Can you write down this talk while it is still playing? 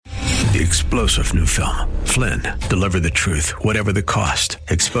The explosive new film, Flynn, deliver the truth, whatever the cost,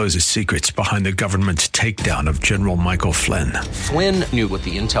 exposes secrets behind the government's takedown of General Michael Flynn. Flynn knew what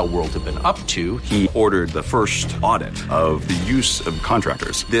the intel world had been up to. He ordered the first audit of the use of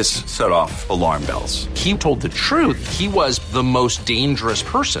contractors. This set off alarm bells. He told the truth. He was the most dangerous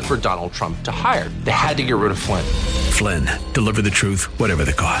person for Donald Trump to hire. They had to get rid of Flynn. Flynn, deliver the truth, whatever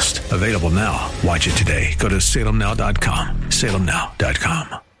the cost. Available now. Watch it today. Go to salemnow.com.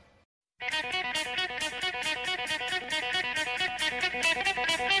 salemnow.com.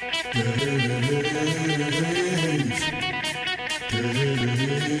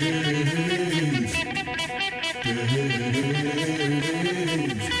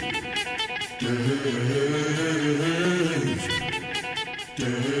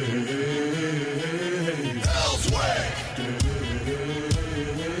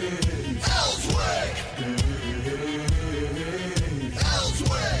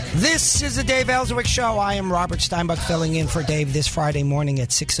 This is the Dave Elswick Show. I am Robert Steinbuck filling in for Dave this Friday morning at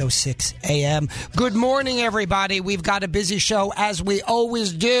 6:06 a.m. Good morning, everybody. We've got a busy show, as we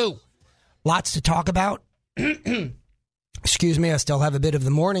always do. Lots to talk about. Excuse me, I still have a bit of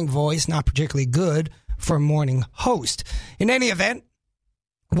the morning voice, not particularly good for a morning host. In any event,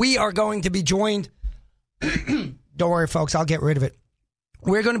 we are going to be joined. Don't worry, folks, I'll get rid of it.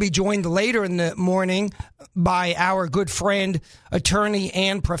 We're going to be joined later in the morning by our good friend, attorney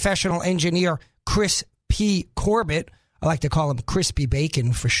and professional engineer, Chris P. Corbett. I like to call him Crispy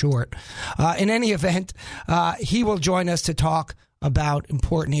Bacon for short. In any event, he will join us to talk about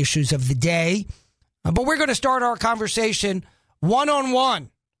important issues of the day. But we're going to start our conversation one-on-one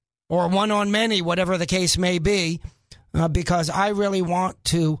or one-on-many, whatever the case may be, because I really want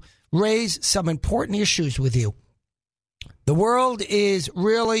to raise some important issues with you. The world is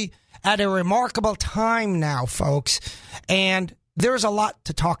really at a remarkable time now, folks, and there's a lot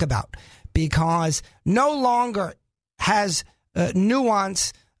to talk about because no longer has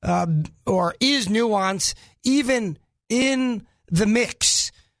nuance or is nuance even in the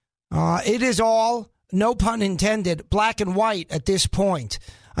mix. It is all, no pun intended, black and white at this point.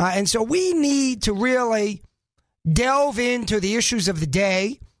 And so we need to really delve into the issues of the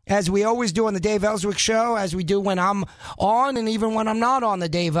day, as we always do on the Dave Elswick Show, as we do when I'm on and even when I'm not on the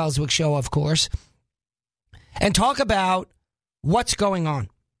Dave Elswick Show, of course, and talk about what's going on.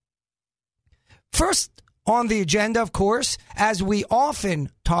 First on the agenda, of course, as we often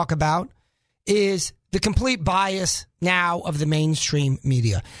talk about, is the complete bias now of the mainstream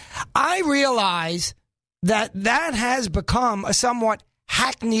media. I realize that has become a somewhat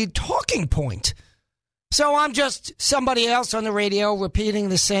hackneyed talking point. So I'm just somebody else on the radio repeating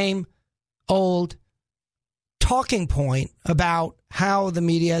the same old talking point about how the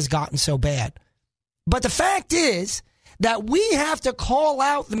media has gotten so bad. But the fact is that we have to call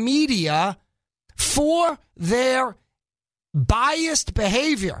out the media for their biased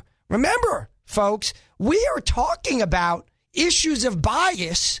behavior. Remember, folks, we are talking about issues of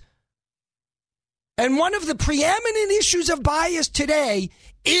bias, and one of the preeminent issues of bias today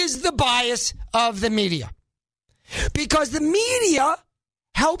is the bias of the media. Because the media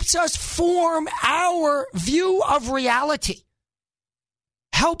helps us form our view of reality,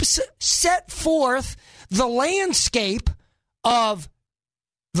 helps set forth the landscape of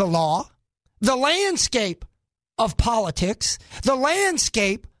the law, the landscape of politics, the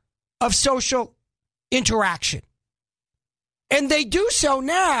landscape of social interaction. And they do so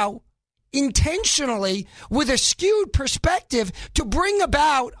now intentionally with a skewed perspective to bring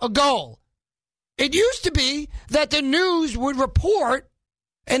about a goal. It used to be that the news would report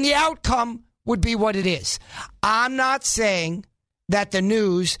and the outcome would be what it is. I'm not saying that the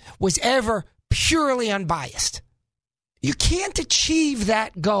news was ever purely unbiased. You can't achieve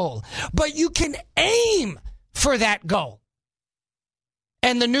that goal, but you can aim for that goal.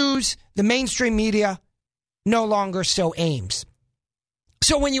 And the news, the mainstream media, no longer so aims.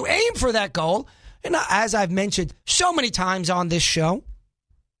 So when you aim for that goal, and as I've mentioned so many times on this show,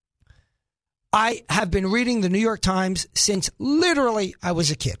 I have been reading the New York Times since literally I was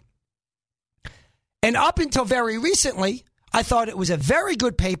a kid. And up until very recently, I thought it was a very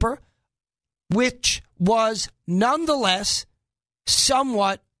good paper, which was nonetheless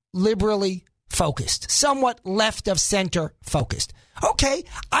somewhat liberally focused, somewhat left of center focused. Okay,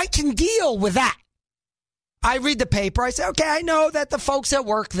 I can deal with that. I read the paper. I say, okay, I know that the folks that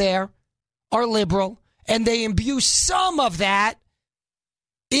work there are liberal, and they imbue some of that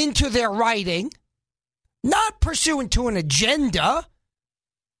into their writing, not pursuant to an agenda,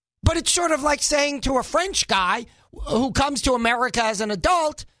 but it's sort of like saying to a French guy who comes to America as an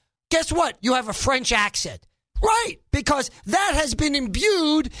adult, guess what? You have a French accent. Right, because that has been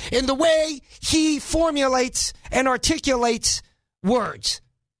imbued in the way he formulates and articulates words.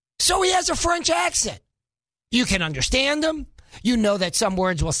 So he has a French accent. You can understand him. You know that some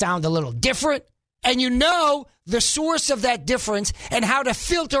words will sound a little different. And you know the source of that difference and how to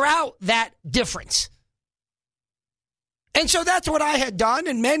filter out that difference. And so that's what I had done,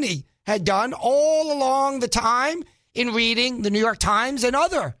 and many had done all along the time in reading the New York Times and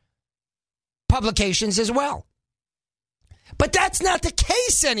other publications as well. But that's not the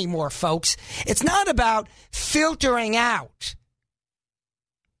case anymore, folks. It's not about filtering out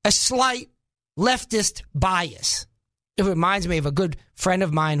a slight leftist bias. It reminds me of a good friend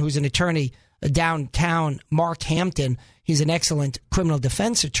of mine who's an attorney downtown, Mark Hampton. He's an excellent criminal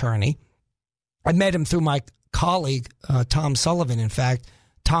defense attorney. I met him through my colleague, Tom Sullivan. In fact,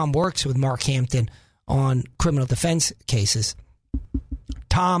 Tom works with Mark Hampton on criminal defense cases.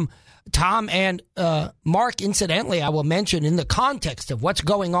 Tom and Mark, incidentally, I will mention in the context of what's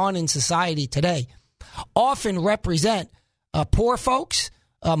going on in society today, often represent poor folks,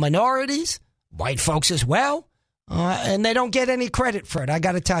 minorities, white folks as well, and they don't get any credit for it, I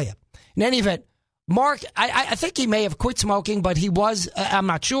got to tell you. In any event, Mark, I think he may have quit smoking, but he was, I'm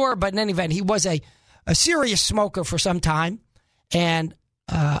not sure, but in any event, he was a serious smoker for some time, and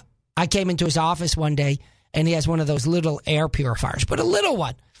I came into his office one day, and he has one of those little air purifiers, but a little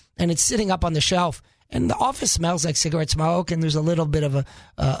one, and it's sitting up on the shelf, and the office smells like cigarette smoke, and there's a little bit of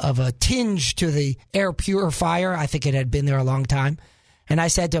a tinge to the air purifier. I think it had been there a long time, and I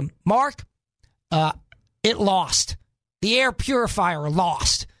said to him, Mark, it lost. The air purifier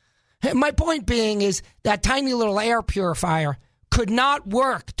lost. My point being is that tiny little air purifier could not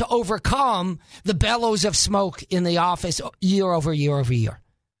work to overcome the bellows of smoke in the office year over year over year.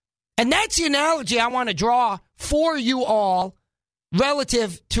 And that's the analogy I want to draw for you all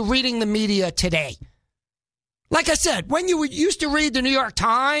relative to reading the media today. Like I said, when you used to read the New York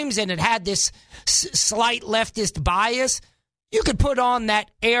Times and it had this slight leftist bias, you could put on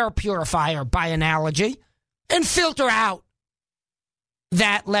that air purifier by analogy and filter out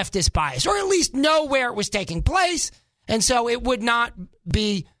that leftist bias, or at least know where it was taking place, and so it would not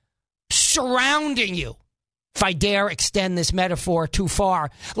be surrounding you, if I dare extend this metaphor too far,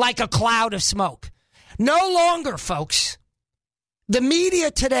 like a cloud of smoke. No longer, folks. The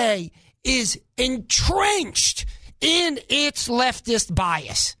media today is entrenched in its leftist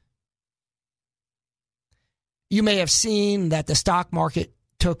bias. You may have seen that the stock market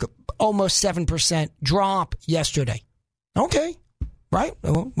took almost 7% drop yesterday. Okay. Right?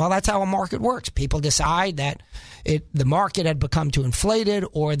 Well, that's how a market works. People decide that the market had become too inflated,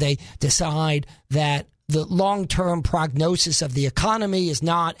 or they decide that the long-term prognosis of the economy is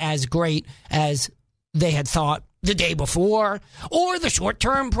not as great as they had thought the day before, or the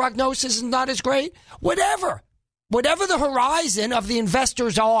short-term prognosis is not as great. Whatever the horizon of the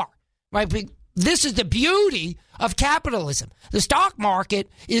investors are, right? This is the beauty of capitalism. The stock market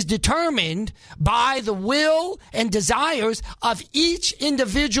is determined by the will and desires of each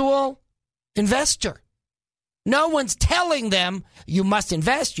individual investor. No one's telling them you must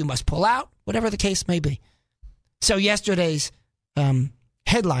invest, you must pull out, whatever the case may be. So yesterday's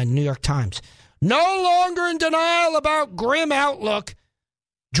headline, New York Times, no longer in denial about grim outlook,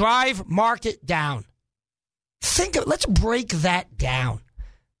 drive market down. Let's break that down.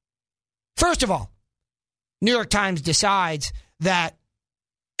 First of all, New York Times decides that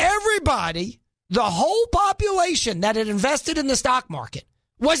everybody, the whole population that had invested in the stock market,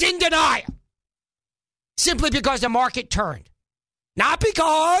 was in denial simply because the market turned. Not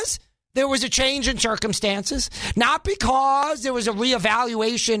because there was a change in circumstances, not because there was a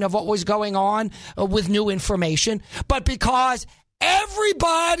reevaluation of what was going on with new information, but because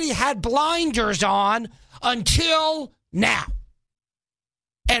everybody had blinders on until now.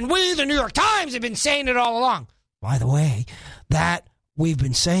 And we, the New York Times, have been saying it all along. By the way, that we've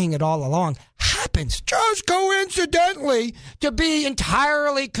been saying it all along happens just coincidentally to be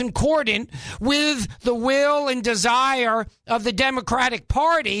entirely concordant with the will and desire of the Democratic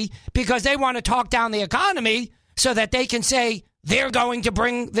Party, because they want to talk down the economy so that they can say they're going to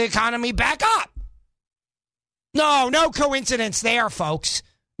bring the economy back up. No coincidence there, folks.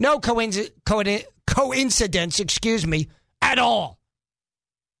 No coincidence, at all.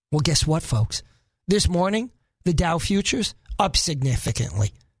 Well, guess what, folks? This morning, the Dow futures up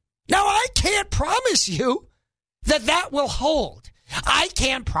significantly. Now, I can't promise you that will hold. I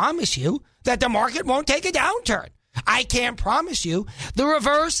can't promise you that the market won't take a downturn. I can't promise you the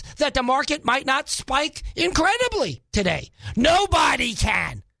reverse, that the market might not spike incredibly today. Nobody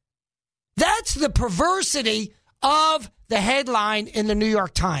can. That's the perversity of the headline in the New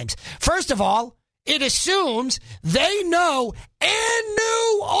York Times. First of all, it assumes they know and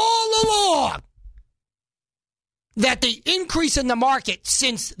knew all along that the increase in the market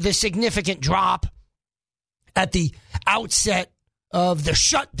since the significant drop at the outset of the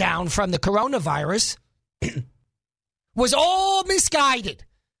shutdown from the coronavirus was all misguided,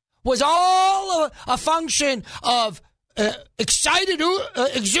 was all a function of excited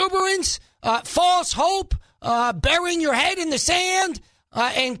exuberance, false hope, burying your head in the sand,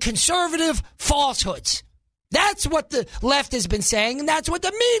 and conservative falsehoods. That's what the left has been saying, and that's what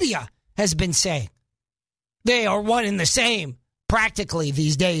the media has been saying. They are one and the same, practically,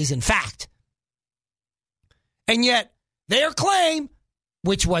 these days, in fact. And yet, their claim,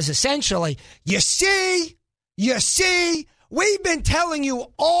 which was essentially, you see, we've been telling you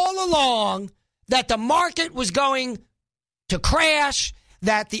all along that the market was going to crash,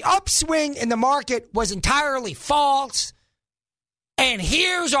 that the upswing in the market was entirely false, and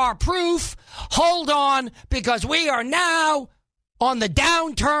here's our proof. Hold on, because we are now on the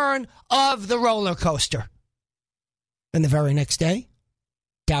downturn of the roller coaster. And the very next day,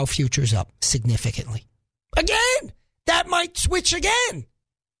 Dow futures up significantly. Again, that might switch again.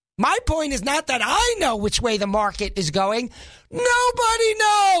 My point is not that I know which way the market is going. Nobody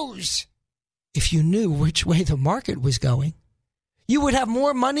knows. If you knew which way the market was going, you would have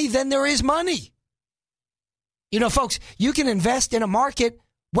more money than there is money. You know, folks, you can invest in a market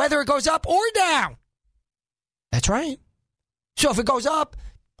whether it goes up or down. That's right. So if it goes up,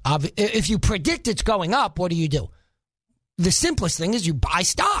 if you predict it's going up, what do? The simplest thing is you buy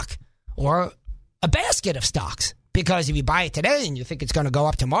stock or a basket of stocks. Because if you buy it today and you think it's going to go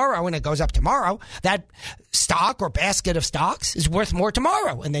up tomorrow and it goes up tomorrow, that stock or basket of stocks is worth more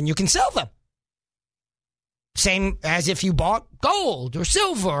tomorrow, and then you can sell them. Same as if you bought gold or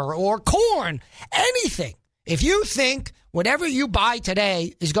silver or corn, anything. If you think whatever you buy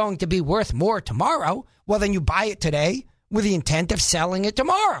today is going to be worth more tomorrow, well, then you buy it today with the intent of selling it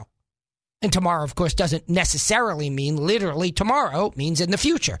tomorrow. And tomorrow, of course, doesn't necessarily mean literally tomorrow. It means in the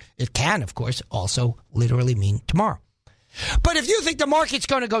future. It can, of course, also literally mean tomorrow. But if you think the market's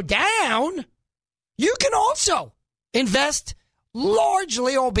going to go down, you can also invest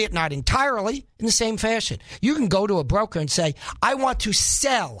largely, albeit not entirely, in the same fashion. You can go to a broker and say, I want to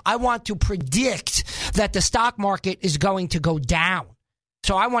sell. I want to predict that the stock market is going to go down.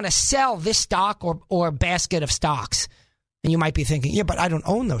 So I want to sell this stock or basket of stocks. And you might be thinking, yeah, but I don't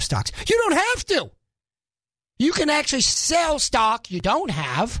own those stocks. You don't have to. You can actually sell stock you don't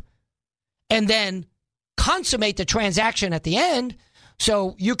have and then consummate the transaction at the end.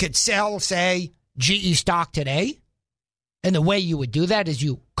 So you could sell, say, GE stock today. And the way you would do that is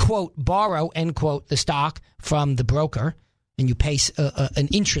you, quote, borrow, end quote, the stock from the broker. And you pay an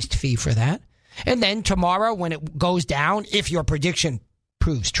interest fee for that. And then tomorrow when it goes down, if your prediction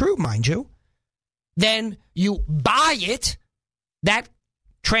proves true, mind you, then you buy it, that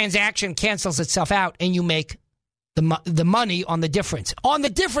transaction cancels itself out, and you make the money on the difference. On the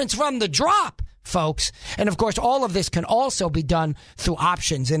difference from the drop, folks. And, of course, all of this can also be done through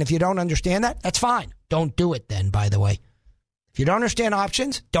options. And if you don't understand that, that's fine. Don't do it then, by the way. If you don't understand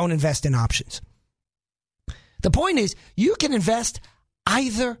options, don't invest in options. The point is, you can invest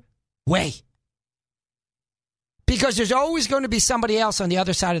either way. Because there's always going to be somebody else on the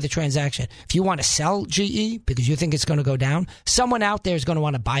other side of the transaction. If you want to sell GE because you think it's going to go down, someone out there is going to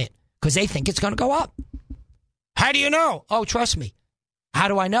want to buy it because they think it's going to go up. How do you know? Oh, trust me. How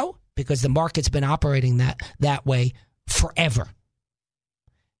do I know? Because the market's been operating that way forever.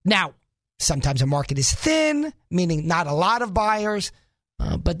 Now, sometimes a market is thin, meaning not a lot of buyers,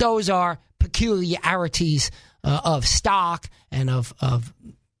 but those are peculiarities of stock and of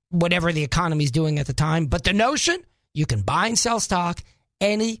whatever the economy is doing at the time. But the notion, you can buy and sell stock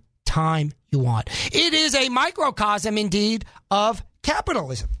any time you want. It is a microcosm, indeed, of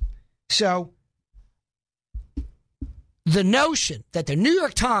capitalism. So the notion that the New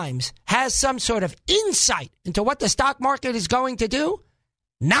York Times has some sort of insight into what the stock market is going to do,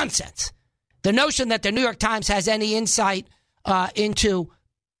 nonsense. The notion that the New York Times has any insight into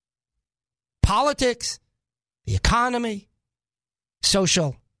politics, the economy,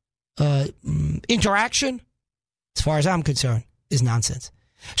 social interaction, as far as I'm concerned, is nonsense.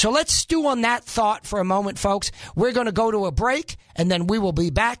 So let's stew on that thought for a moment, folks. We're going to go to a break, and then we will be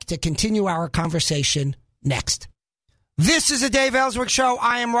back to continue our conversation next. This is the Dave Elswick Show.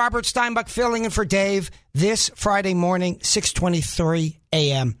 I am Robert Steinbuch filling in for Dave this Friday morning, 6:23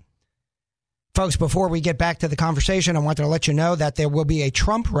 a.m. Folks, before we get back to the conversation, I wanted to let you know that there will be a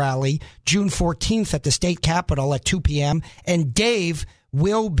Trump rally June 14th at the state capitol at 2 p.m., and Dave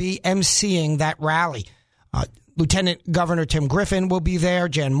will be emceeing that rally. Lieutenant Governor Tim Griffin will be there.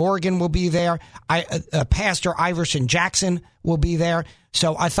 Jan Morgan will be there. Pastor Iverson Jackson will be there.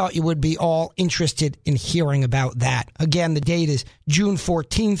 So I thought you would be all interested in hearing about that. Again, the date is June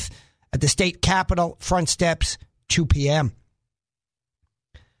 14th at the state capitol, front steps, 2 p.m.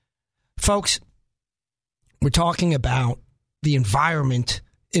 Folks, we're talking about the environment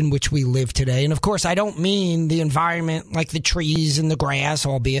in which we live today. And of course, I don't mean the environment like the trees and the grass,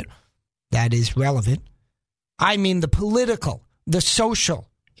 albeit that is relevant. I mean the political, the social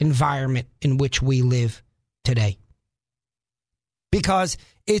environment in which we live today. Because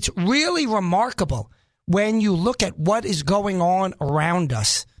it's really remarkable when you look at what is going on around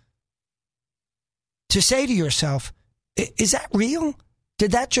us to say to yourself, is that real?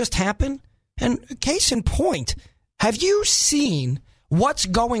 Did that just happen? And case in point, have you seen what's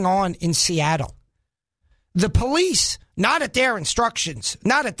going on in Seattle? The police, not at their instructions,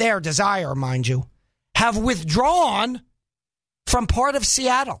 not at their desire, mind you, have withdrawn from part of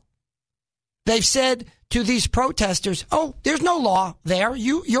Seattle. They've said to these protesters, oh, there's no law there.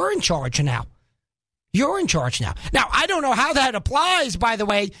 You're in charge now. You're in charge now. Now, I don't know how that applies, by the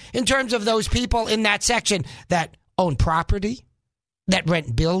way, in terms of those people in that section that own property, that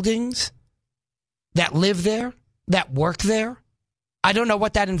rent buildings, that live there, that work there. I don't know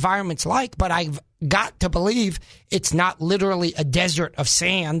what that environment's like, but I've got to believe it's not literally a desert of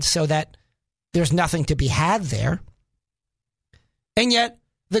sand so that there's nothing to be had there. And yet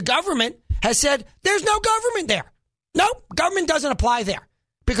the government has said there's no government there. No, government doesn't apply there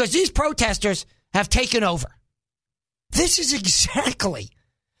because these protesters have taken over. This is exactly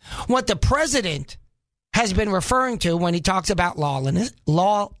what the president has been referring to when he talks about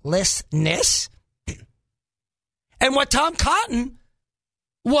lawlessness, and what Tom Cotton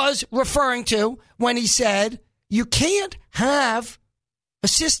was referring to when he said you can't have a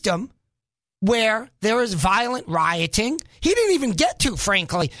system where there is violent rioting. He didn't even get to,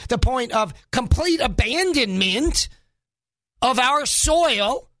 frankly, the point of complete abandonment of our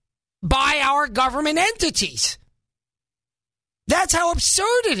soil by our government entities. That's how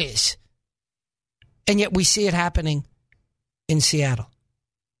absurd it is. And yet we see it happening in Seattle.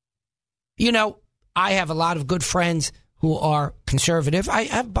 You know, I have a lot of good friends who are conservative. I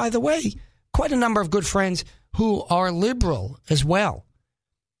have, by the way, quite a number of good friends who are liberal as well.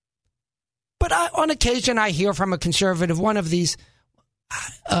 But on occasion, I hear from a conservative, one of these,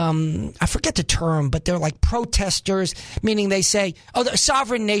 I forget the term, but they're like protesters, meaning they say, oh, they're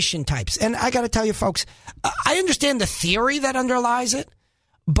sovereign nation types. And I got to tell you, folks, I understand the theory that underlies it,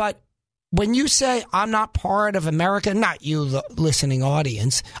 but when you say I'm not part of America, not you, the listening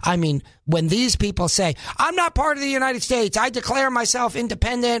audience, I mean, when these people say, I'm not part of the United States, I declare myself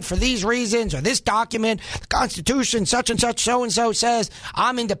independent for these reasons, or this document, the Constitution, such and such, so-and-so says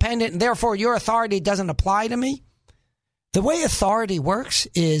I'm independent, and therefore your authority doesn't apply to me. The way authority works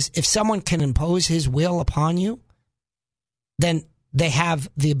is if someone can impose his will upon you, then they have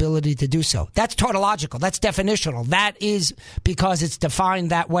the ability to do so. That's tautological. That's definitional. That is because it's defined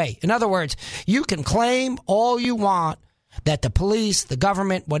that way. In other words, you can claim all you want that the police, the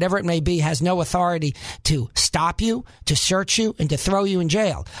government, whatever it may be, has no authority to stop you, to search you, and to throw you in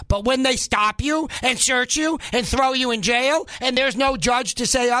jail. But when they stop you and search you and throw you in jail and there's no judge to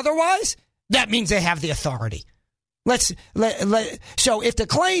say otherwise, that means they have the authority. So if the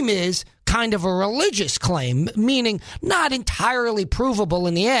claim is kind of a religious claim, meaning not entirely provable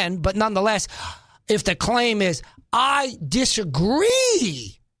in the end, but nonetheless, if the claim is, I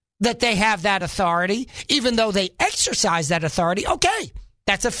disagree that they have that authority, even though they exercise that authority, okay,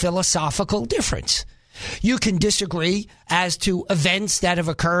 that's a philosophical difference. You can disagree as to events that have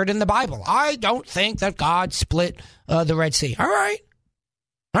occurred in the Bible. I don't think that God split the Red Sea. All right.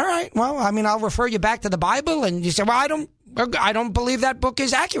 Well, I mean, I'll refer you back to the Bible, and you say, well, I don't believe that book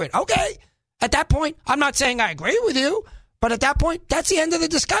is accurate. Okay. At that point, I'm not saying I agree with you, but at that point, that's the end of the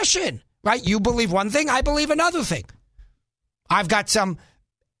discussion, right? You believe one thing, I believe another thing. I've got some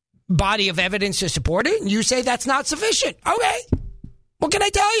body of evidence to support it, and you say that's not sufficient. Okay. What can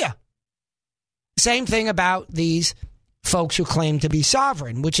I tell you? Same thing about these folks who claim to be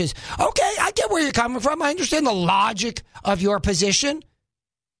sovereign, which is, okay, I get where you're coming from. I understand the logic of your position.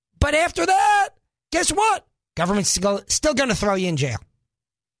 But after that, guess what? Government's still going to throw you in jail.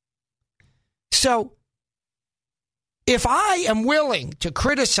 So if I am willing to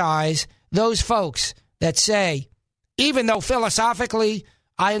criticize those folks that say, even though philosophically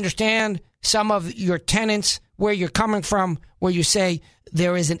I understand some of your tenets, where you're coming from, where you say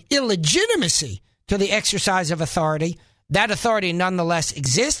there is an illegitimacy to the exercise of authority, that authority nonetheless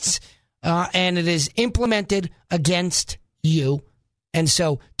exists, and it is implemented against you. And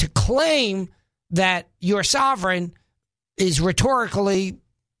so to claim that you're sovereign is rhetorically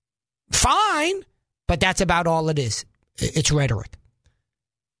fine, but that's about all it is. It's rhetoric.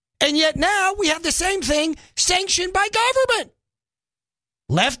 And yet now we have the same thing sanctioned by government.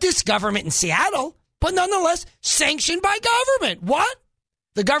 Leftist government in Seattle, but nonetheless sanctioned by government. What?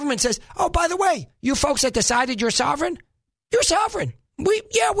 The government says, oh, by the way, you folks that decided you're sovereign,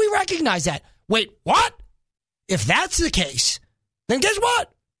 We recognize that. Wait, what? If that's the case, then guess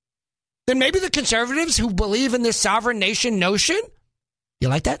what? Then maybe the conservatives who believe in this sovereign nation notion, you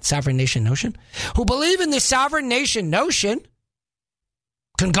like that? Sovereign nation notion? Who believe in this sovereign nation notion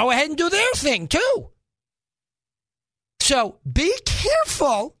can go ahead and do their thing too. So be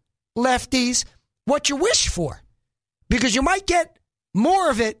careful, lefties, what you wish for, because you might get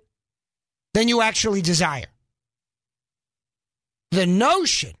more of it than you actually desire. The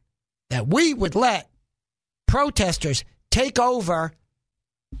notion that we would let protesters take over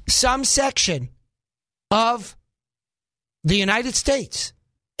some section of the United States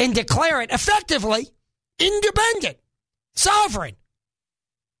and declare it effectively independent, sovereign,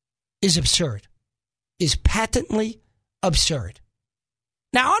 is absurd, is patently absurd.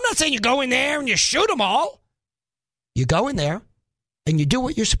 Now, I'm not saying you go in there and you shoot them all. You go in there and you do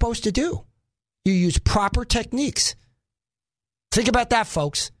what you're supposed to do. You use proper techniques. Think about that,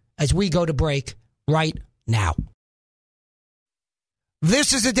 folks, as we go to break right now.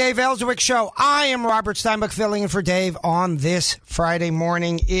 This is the Dave Elswick Show. I am Robert Steinbuch filling in for Dave on this Friday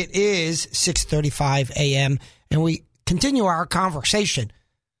morning. It is 6:35 a.m., and we continue our conversation.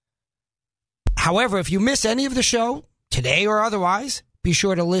 However, if you miss any of the show, today or otherwise, be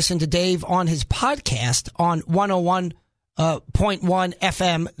sure to listen to Dave on his podcast on 101.1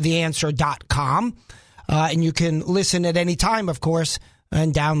 FM, theanswer.com. And you can listen at any time, of course,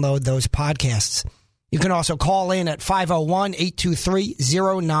 and download those podcasts. You can also call in at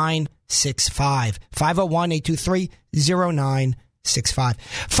 501-823-0965. 501-823-0965.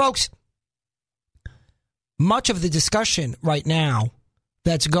 Folks, much of the discussion right now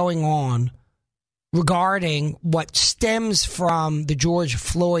that's going on regarding what stems from the George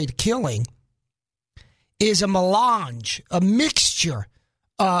Floyd killing is a melange, a mixture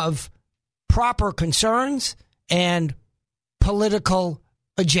of proper concerns and political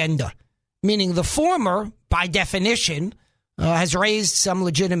agenda, meaning the former, by definition, has raised some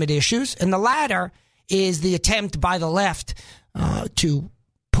legitimate issues, and the latter is the attempt by the left to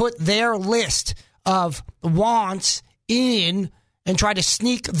put their list of wants in and try to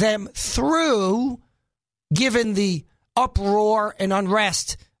sneak them through, given the uproar and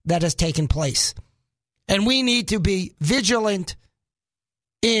unrest that has taken place. And we need to be vigilant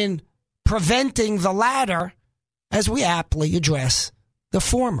in preventing the latter as we aptly address the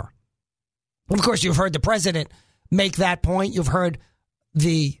former. Of course, you've heard the president make that point. You've heard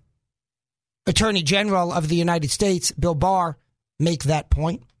the Attorney General of the United States, Bill Barr, make that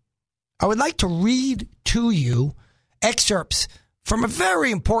point. I would like to read to you excerpts from a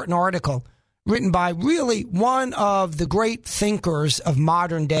very important article written by really one of the great thinkers of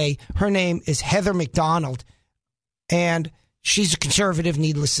modern day. Her name is Heather McDonald, and she's a conservative,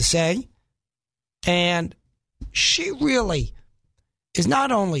 needless to say. And she really is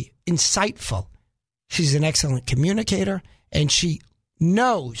not only insightful, she's an excellent communicator, and she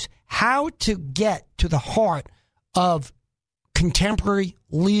knows how to get to the heart of contemporary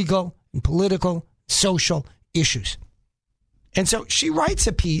legal and political, social issues. And so she writes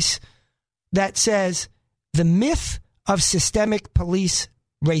a piece that says, the myth of systemic police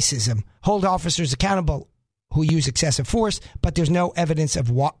racism. Hold officers accountable who use excessive force, but there's no evidence of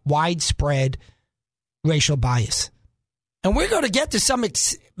widespread racial bias. And we're going to get to some of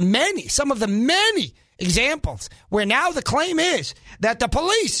the many examples where now the claim is that the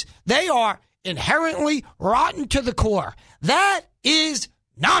police, they are inherently rotten to the core. That is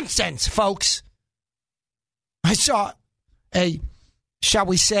nonsense, folks. I saw a, shall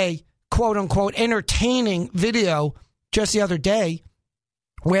we say, quote unquote, entertaining video just the other day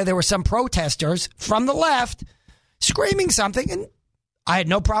where there were some protesters from the left screaming something. And I had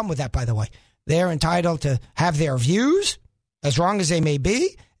no problem with that, by the way. They're entitled to have their views, as wrong as they may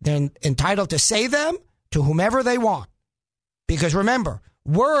be. They're entitled to say them to whomever they want. Because remember,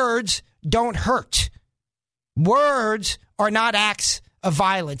 words don't hurt. Words are not acts of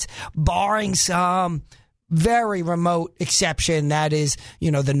violence, barring some very remote exception. That is,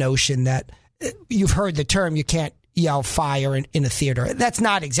 the notion that you've heard the term, you can't yell fire in a theater. That's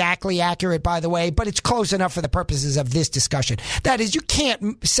not exactly accurate, by the way, but it's close enough for the purposes of this discussion. That is, you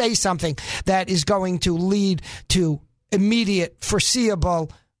can't say something that is going to lead to immediate,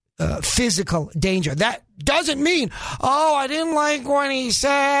 foreseeable physical danger. That doesn't mean, oh, I didn't like what he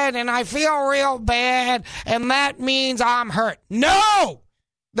said and I feel real bad and that means I'm hurt. No,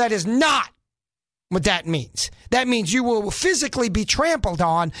 that is not what that means. That means you will physically be trampled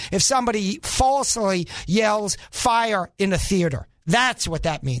on if somebody falsely yells fire in a theater. That's what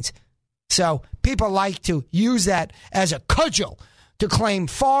that means. So people like to use that as a cudgel to claim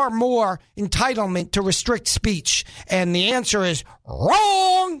far more entitlement to restrict speech. And the answer is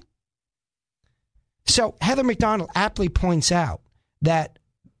wrong. So Heather McDonald aptly points out that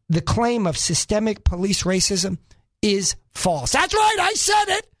the claim of systemic police racism is false. That's right. I said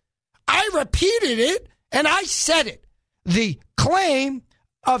it. I repeated it, and I said it. The claim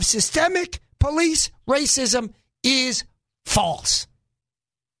of systemic police racism is false.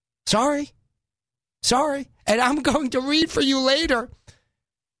 Sorry. And I'm going to read for you later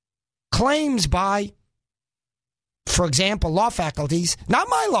claims by, for example, law faculties, not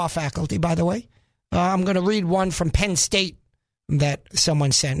my law faculty, by the way. I'm going to read one from Penn State that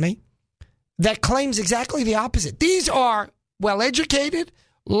someone sent me that claims exactly the opposite. These are well-educated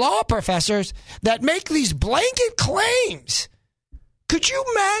law professors that make these blanket claims. Could you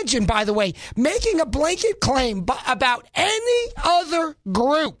imagine, by the way, making a blanket claim about any other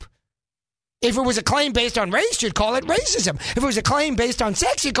group? If it was a claim based on race, you'd call it racism. If it was a claim based on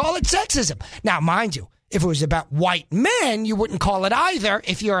sex, you'd call it sexism. Now, mind you, if it was about white men, you wouldn't call it either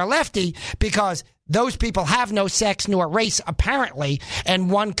if you're a lefty, because those people have no sex nor race, apparently, and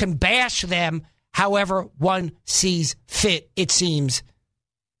one can bash them however one sees fit, it seems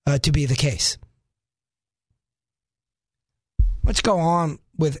to be the case. Let's go on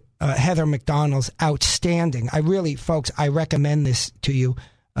with Heather McDonald's outstanding. Folks, I recommend this to you,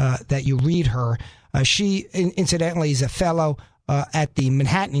 that you read her. She, incidentally, is a fellow at the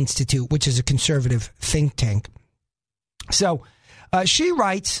Manhattan Institute, which is a conservative think tank. So she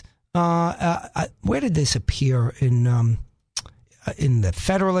writes, where did this appear? In the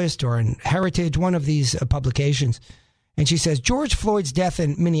Federalist or in Heritage, one of these publications. And she says, George Floyd's death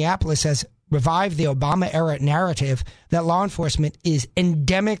in Minneapolis has revived the Obama-era narrative that law enforcement is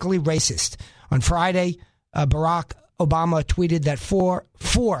endemically racist. On Friday, Barack Obama tweeted that for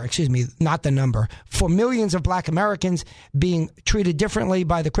millions of black Americans being treated differently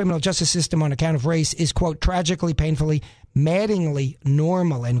by the criminal justice system on account of race is, quote, tragically, painfully, maddeningly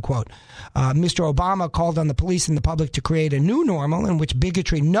normal, end quote. Mr. Obama called on the police and the public to create a new normal in which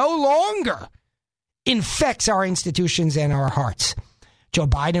bigotry no longer infects our institutions and our hearts. Joe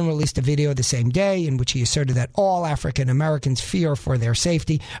Biden released a video the same day in which he asserted that all African Americans fear for their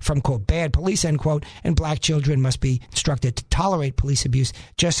safety from, quote, bad police, end quote, and black children must be instructed to tolerate police abuse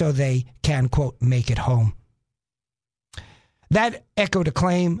just so they can, quote, make it home. That echoed a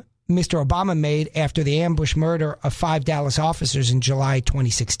claim Mr. Obama made after the ambush murder of 5 Dallas officers in July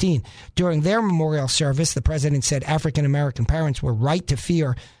 2016. During their memorial service, the president said African American parents were right to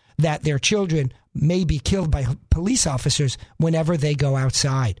fear that their children may be killed by police officers whenever they go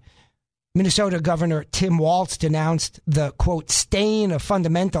outside. Minnesota Governor Tim Walz denounced the, quote, stain of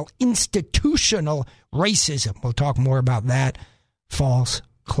fundamental institutional racism. We'll talk more about that false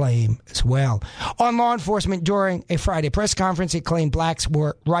claim as well. On law enforcement, during a Friday press conference, it claimed blacks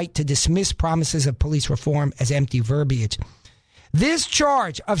were right to dismiss promises of police reform as empty verbiage. This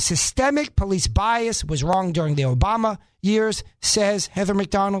charge of systemic police bias was wrong during the Obama years, says Heather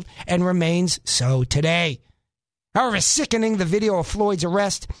McDonald, and remains so today. However sickening the video of Floyd's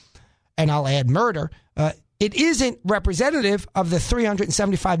arrest, and I'll add murder, it isn't representative of the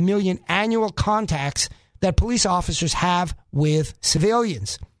 375 million annual contacts that police officers have with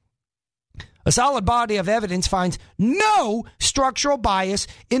civilians. A solid body of evidence finds no structural bias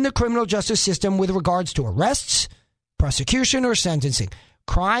in the criminal justice system with regards to arrests, prosecution, or sentencing.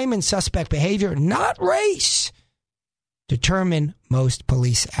 Crime and suspect behavior, not race, determine most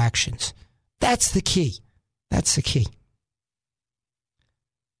police actions. That's the key. That's the key.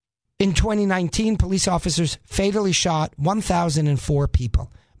 In 2019, police officers fatally shot 1,004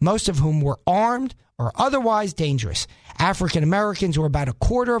 people, most of whom were armed or otherwise dangerous. African Americans were about a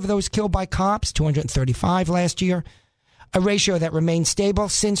quarter of those killed by cops, 235 last year, a ratio that remained stable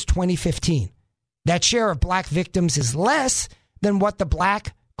since 2015. That share of black victims is less than what the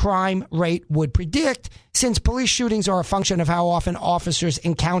black crime rate would predict, since police shootings are a function of how often officers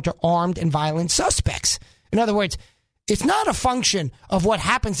encounter armed and violent suspects. In other words, it's not a function of what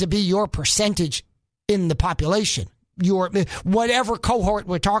happens to be your percentage in the population, your whatever cohort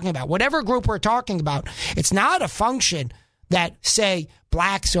we're talking about, whatever group we're talking about. It's not a function that, say,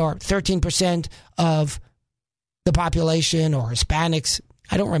 blacks are 13% of the population or Hispanics,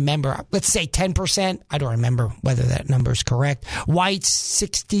 I don't remember. Let's say 10%. I don't remember whether that number is correct. Whites,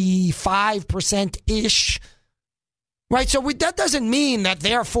 65%-ish. Right? So that doesn't mean that,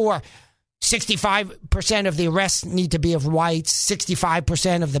 therefore, 65% of the arrests need to be of whites,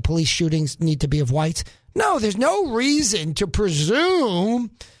 65% of the police shootings need to be of whites. No, there's no reason to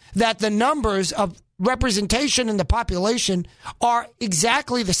presume that the numbers of representation in the population are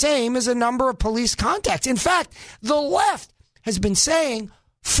exactly the same as the number of police contacts. In fact, the left has been saying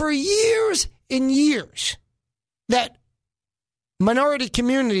for years and years that minority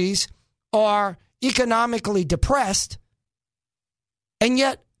communities are economically depressed, and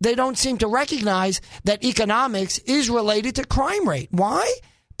yet they don't seem to recognize that economics is related to crime rate. Why?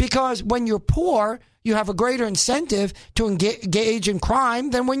 Because when you're poor, you have a greater incentive to engage in crime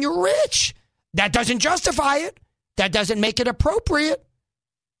than when you're rich. That doesn't justify it. That doesn't make it appropriate.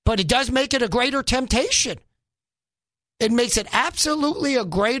 But it does make it a greater temptation. It makes it absolutely a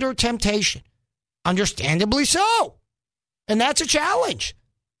greater temptation. Understandably so. And that's a challenge.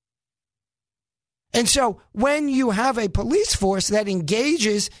 And so when you have a police force that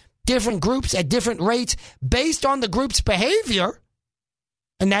engages different groups at different rates based on the group's behavior,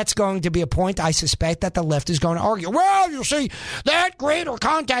 and that's going to be a point, I suspect, that the left is going to argue. Well, you see, that greater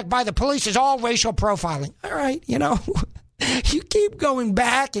contact by the police is all racial profiling. All right, you keep going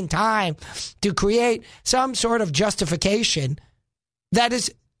back in time to create some sort of justification that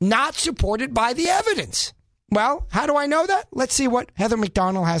is not supported by the evidence. Well, how do I know that? Let's see what Heather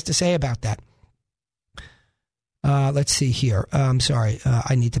McDonald has to say about that. Let's see here.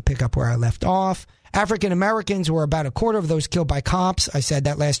 I need to pick up where I left off. African Americans were about a quarter of those killed by cops. I said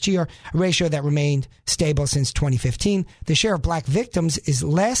that last year, a ratio that remained stable since 2015. The share of black victims is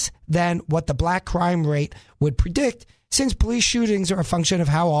less than what the black crime rate would predict, since police shootings are a function of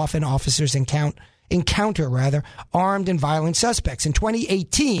how often officers encounter armed and violent suspects. In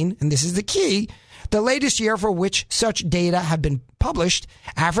 2018, and this is the key, the latest year for which such data have been published,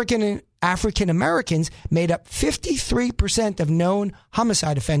 African Americans made up 53% of known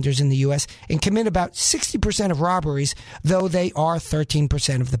homicide offenders in the U.S. and commit about 60% of robberies, though they are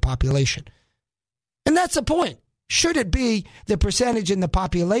 13% of the population. And that's the point. Should it be the percentage in the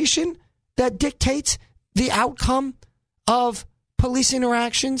population that dictates the outcome of police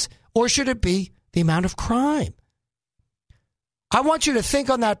interactions, or should it be the amount of crime? I want you to think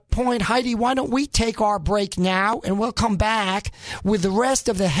on that point. Heidi, why don't we take our break now, and we'll come back with the rest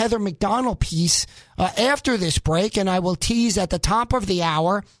of the Heather McDonald piece after this break, and I will tease at the top of the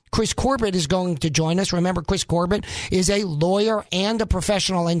hour, Chris Corbett is going to join us. Remember, Chris Corbett is a lawyer and a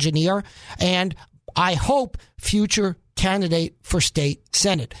professional engineer, and I hope future candidate for state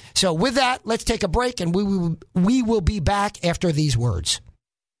senate. So with that, let's take a break, and we will be back after these words.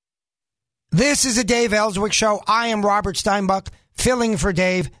 This is the Dave Elswick Show. I am Robert Steinbuch, filling for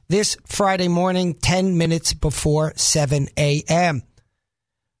Dave this Friday morning, 10 minutes before 7 a.m.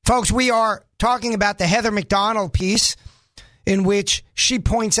 Folks, we are talking about the Heather McDonald piece in which she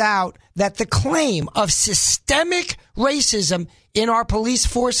points out that the claim of systemic racism in our police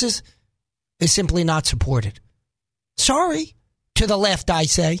forces is simply not supported. Sorry to the left, I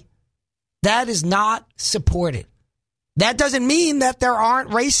say. That is not supported. That doesn't mean that there aren't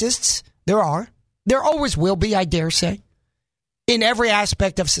racists. There are. There always will be, I dare say, in every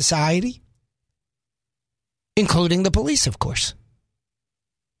aspect of society, including the police, of course,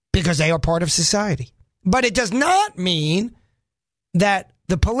 because they are part of society. But it does not mean that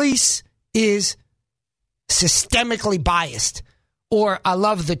the police is systemically biased, or, I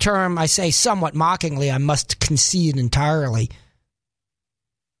love the term, I say somewhat mockingly, I must concede entirely,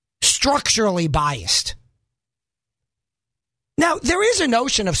 structurally biased. Now, there is a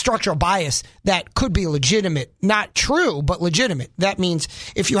notion of structural bias that could be legitimate, not true, but legitimate. That means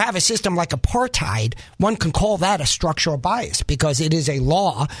if you have a system like apartheid, one can call that a structural bias because it is a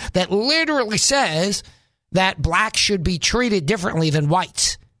law that literally says that blacks should be treated differently than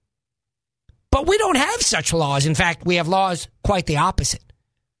whites. But we don't have such laws. In fact, we have laws quite the opposite.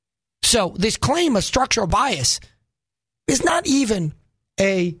 So this claim of structural bias is not even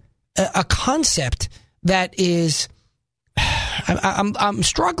a concept that is... I'm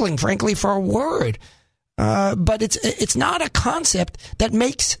struggling, frankly, for a word, but it's not a concept that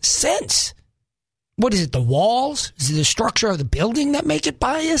makes sense. What is it, the walls? Is it the structure of the building that make it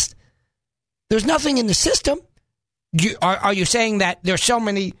biased? There's nothing in the system. Are you saying that there's so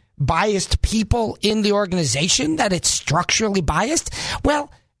many biased people in the organization that it's structurally biased? Well,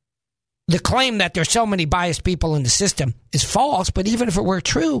 the claim that there's so many biased people in the system is false, but even if it were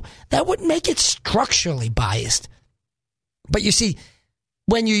true, that wouldn't make it structurally biased. But you see,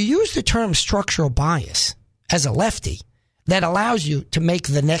 when you use the term structural bias as a lefty, that allows you to make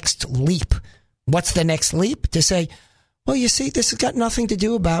the next leap. What's the next leap? To say, well, you see, this has got nothing to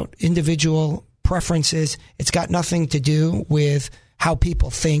do about individual preferences. It's got nothing to do with how people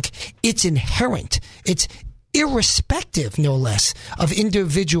think. It's inherent. It's irrespective, no less, of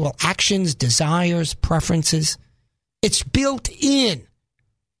individual actions, desires, preferences. It's built in.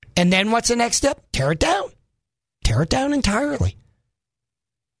 And then what's the next step? Tear it down. Tear it down entirely.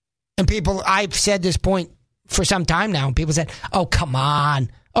 And people, I've said this point for some time now, and people said, oh, come on.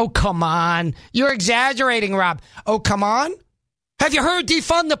 Oh, come on. You're exaggerating, Rob. Oh, come on. Have you heard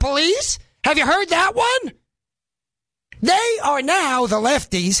defund the police? Have you heard that one? They are now, the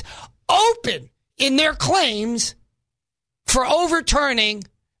lefties, open in their claims for overturning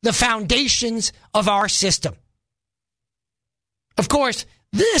the foundations of our system. Of course,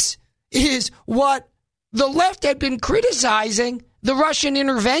 this is what the left had been criticizing the Russian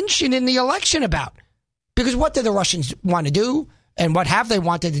intervention in the election about. Because what do the Russians want to do? And what have they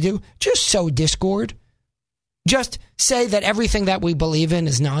wanted to do? Just sow discord. Just say that everything that we believe in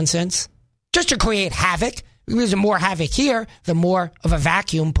is nonsense. Just to create havoc. Because the more havoc here, the more of a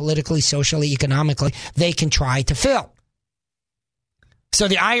vacuum politically, socially, economically they can try to fill. So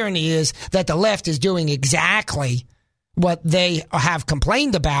the irony is that the left is doing exactly what they have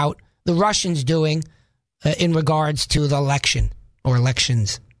complained about the Russians doing in regards to the election or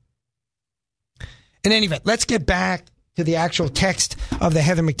elections. In any event, let's get back to the actual text of the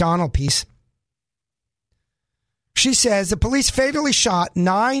Heather McDonald piece. She says the police fatally shot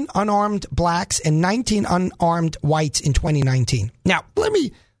 9 unarmed blacks and 19 unarmed whites in 2019. Now, let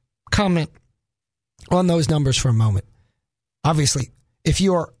me comment on those numbers for a moment. Obviously, if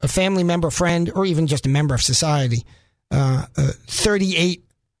you're a family member, friend, or even just a member of society, 38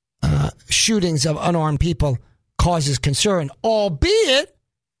 shootings of unarmed people causes concern, albeit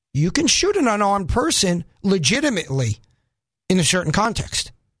you can shoot an unarmed person legitimately in a certain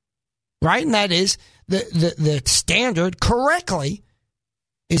context, right? And that is the standard correctly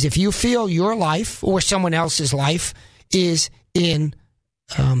is if you feel your life or someone else's life is in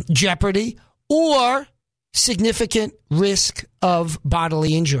jeopardy or significant risk of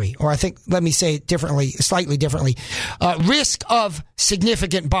bodily injury, or I think, let me say it differently, slightly differently, risk of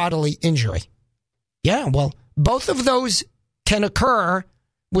significant bodily injury. Yeah, well, both of those can occur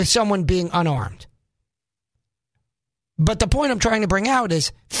with someone being unarmed. But the point I'm trying to bring out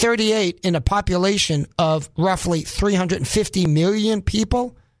is 38 in a population of roughly 350 million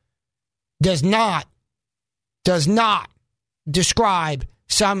people does not describe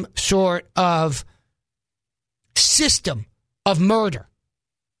some sort of system of murder.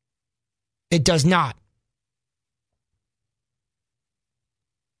 It does not.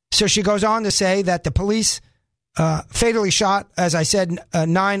 So she goes on to say that the police fatally shot, as I said,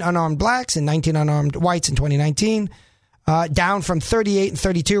 9 unarmed blacks and 19 unarmed whites in 2019, down from 38 and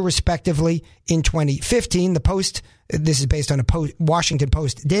 32 respectively in 2015. The Post, this is based on a Washington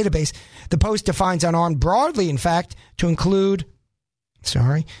Post database, the Post defines unarmed broadly, in fact, to include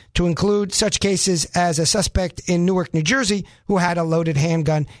such cases as a suspect in Newark, New Jersey, who had a loaded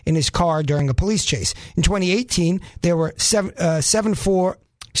handgun in his car during a police chase. In 2018, there were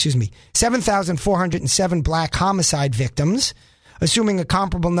 7,407 black homicide victims. Assuming a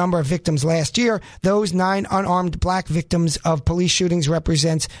comparable number of victims last year, those 9 unarmed black victims of police shootings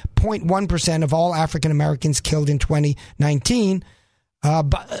represents 0.1% of all African Americans killed in 2019.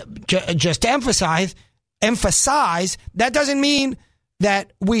 But just to emphasize, that doesn't mean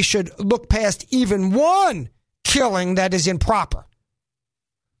that we should look past even one killing that is improper.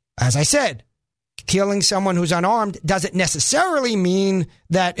 As I said, killing someone who's unarmed doesn't necessarily mean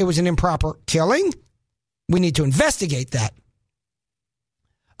that it was an improper killing. We need to investigate that.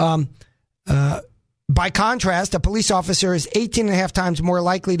 By contrast, a police officer is 18.5 times more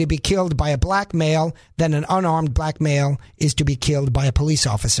likely to be killed by a black male than an unarmed black male is to be killed by a police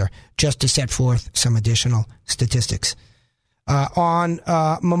officer, just to set forth some additional statistics. On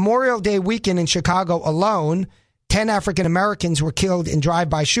Memorial Day weekend in Chicago alone, 10 African Americans were killed in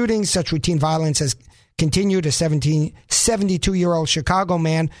drive-by shootings. Such routine violence has continued. A 72-year-old Chicago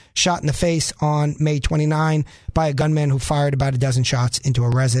man shot in the face on May 29 by a gunman who fired about a dozen shots into a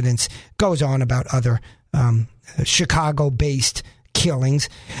residence. Goes on about other Chicago-based killings.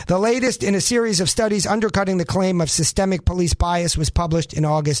 The latest in a series of studies undercutting the claim of systemic police bias was published in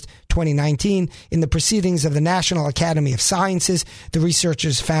August 2019 in the Proceedings of the National Academy of Sciences. The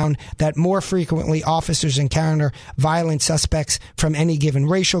researchers found that more frequently officers encounter violent suspects from any given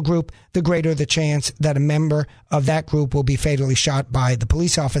racial group, the greater the chance that a member of that group will be fatally shot by the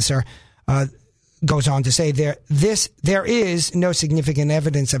police officer. Goes on to say there is no significant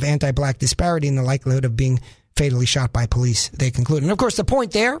evidence of anti-black disparity in the likelihood of being fatally shot by police, they conclude. And of course, the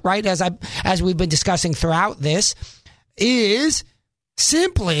point there, right, as we've been discussing throughout this, is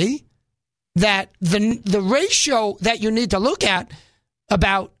simply that the ratio that you need to look at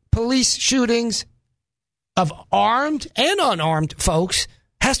about police shootings of armed and unarmed folks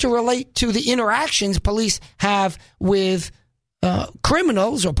has to relate to the interactions police have with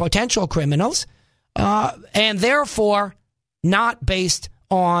criminals or potential criminals, and therefore not based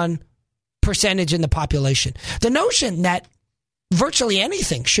on percentage in the population. The notion that virtually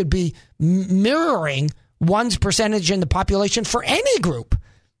anything should be mirroring one's percentage in the population for any group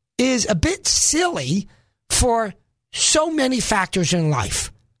is a bit silly for so many factors in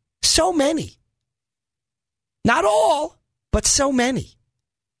life. So many. Not all, but so many.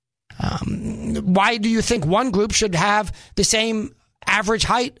 Why do you think one group should have the same average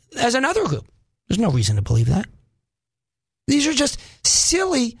height as another group? There's no reason to believe that. These are just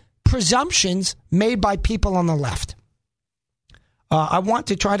silly presumptions made by people on the left. I want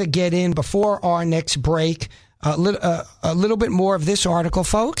to try to get in before our next break a little bit more of this article,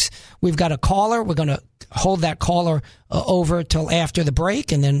 folks. We've got a caller. We're going to hold that caller over till after the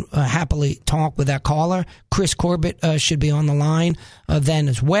break and then happily talk with that caller. Chris Corbett should be on the line then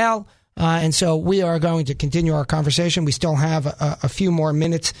as well. And so we are going to continue our conversation. We still have a few more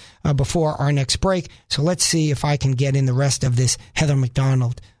minutes before our next break. So let's see if I can get in the rest of this Heather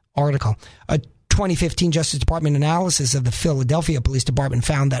McDonald article. A 2015 Justice Department analysis of the Philadelphia Police Department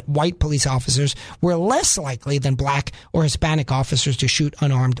found that white police officers were less likely than black or Hispanic officers to shoot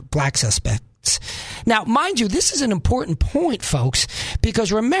unarmed black suspects. Now, mind you, this is an important point, folks,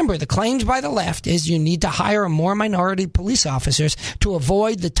 because remember, the claims by the left is you need to hire more minority police officers to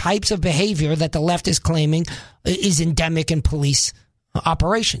avoid the types of behavior that the left is claiming is endemic in police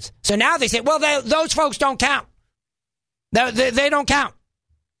operations. So now they say, well, those folks don't count. They don't count.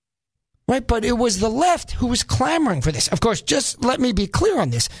 Right, but it was the left who was clamoring for this. Of course, just let me be clear on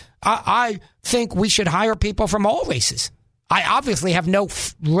this. I think we should hire people from all races. I obviously have no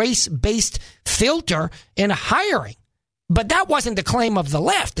race-based filter in hiring. But that wasn't the claim of the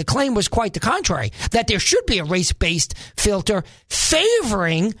left. The claim was quite the contrary, that there should be a race-based filter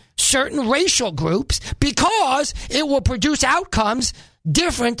favoring certain racial groups because it will produce outcomes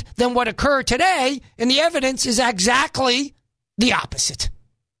different than what occur today, and the evidence is exactly the opposite.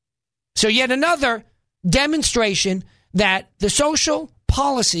 So yet another demonstration that the social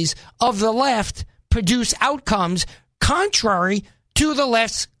policies of the left produce outcomes contrary to the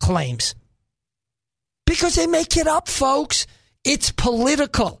left's claims. Because they make it up, folks. It's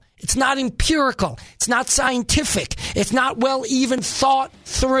political. It's not empirical. It's not scientific. It's not well even thought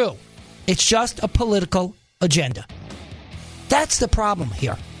through. It's just a political agenda. That's the problem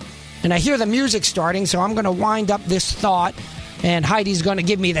here. And I hear the music starting, so I'm going to wind up this thought. And Heidi's going to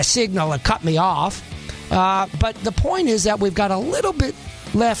give me the signal to cut me off. But the point is that we've got a little bit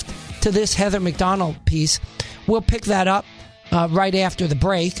left to this Heather McDonald piece. We'll pick that up right after the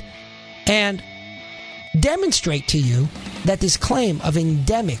break and demonstrate to you that this claim of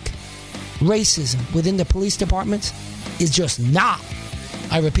endemic racism within the police departments is just not,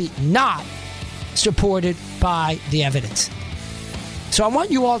 I repeat, not supported by the evidence. So I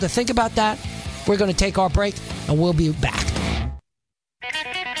want you all to think about that. We're going to take our break and we'll be back.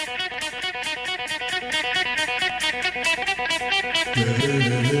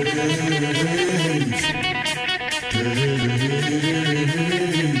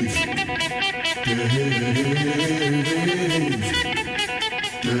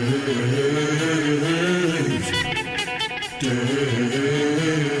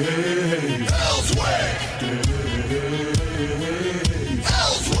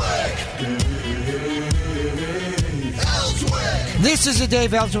 This is the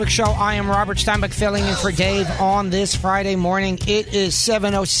Dave Elswick Show. I am Robert Steinbeck filling in for Dave on this Friday morning. It is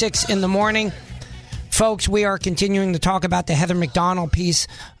 7:06 in the morning. Folks, we are continuing to talk about the Heather McDonald piece,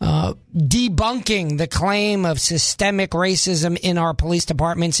 debunking the claim of systemic racism in our police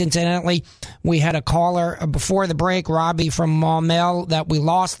departments. Incidentally, we had a caller before the break, Robbie from Maumelle, that we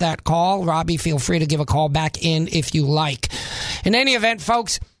lost that call. Robbie, feel free to give a call back in if you like. In any event,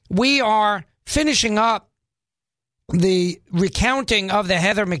 folks, we are finishing up the recounting of the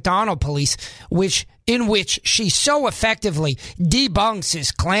Heather McDonald police, in which she so effectively debunks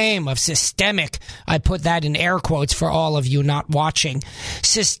his claim of systemic, I put that in air quotes for all of you not watching,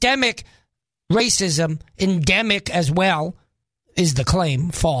 systemic racism, endemic as well, is the claim,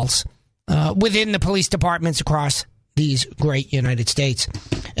 false, within the police departments across these great United States.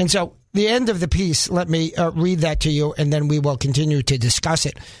 And so the end of the piece, let me read that to you, and then we will continue to discuss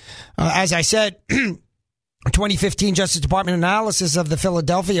it. As I said, A 2015 Justice Department analysis of the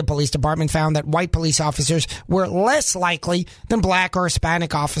Philadelphia Police Department found that white police officers were less likely than black or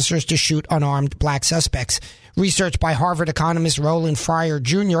Hispanic officers to shoot unarmed black suspects. Research by Harvard economist Roland Fryer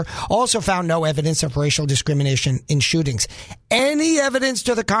Jr. also found no evidence of racial discrimination in shootings. Any evidence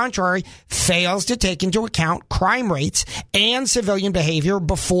to the contrary fails to take into account crime rates and civilian behavior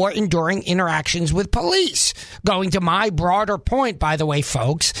before and during interactions with police. Going to my broader point, by the way,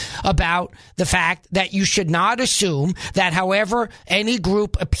 folks, about the fact that you should not assume that however any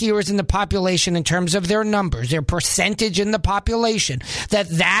group appears in the population in terms of their numbers, their percentage in the population,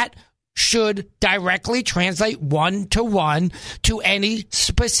 that should directly translate one-to-one to any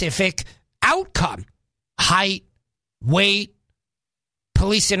specific outcome. Height, weight,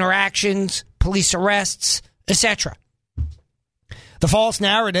 police interactions, police arrests, etc. The false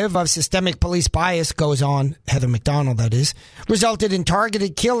narrative of systemic police bias goes on, Heather McDonald that is, resulted in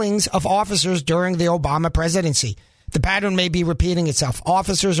targeted killings of officers during the Obama presidency. The pattern may be repeating itself.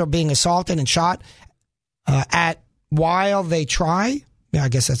 Officers are being assaulted and shot while they try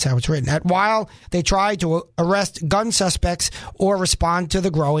to arrest gun suspects or respond to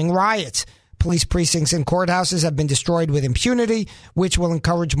the growing riots. Police precincts and courthouses have been destroyed with impunity, which will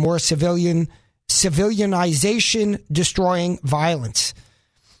encourage more civilization destroying violence.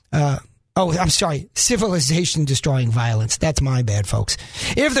 Civilization destroying violence. That's my bad, folks.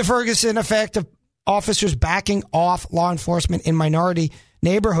 If the Ferguson effect of officers backing off law enforcement in minority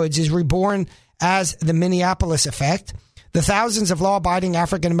neighborhoods is reborn as the Minneapolis effect, the thousands of law-abiding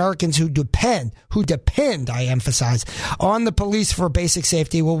African Americans who depend, I emphasize, on the police for basic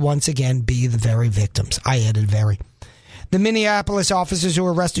safety will once again be the very victims. I added very. The Minneapolis officers who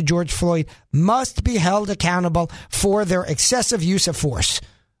arrested George Floyd must be held accountable for their excessive use of force,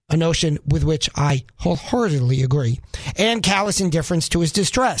 a notion with which I wholeheartedly agree, and callous indifference to his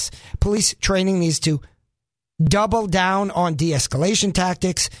distress. Police training needs to double down on de-escalation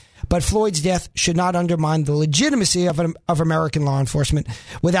tactics, but Floyd's death should not undermine the legitimacy of American law enforcement,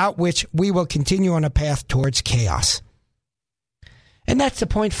 without which we will continue on a path towards chaos. And that's the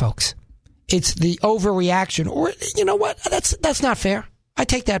point, folks. It's the overreaction. Or, you know what? That's not fair. I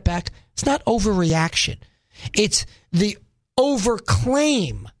take that back. It's not overreaction. It's the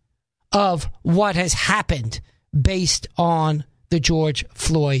overclaim of what has happened based on the George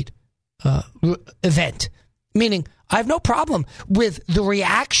Floyd event. Meaning, I have no problem with the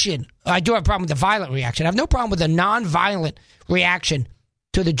reaction. I do have a problem with the violent reaction. I have no problem with the nonviolent reaction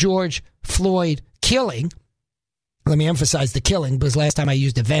to the George Floyd killing. Let me emphasize the killing, because last time I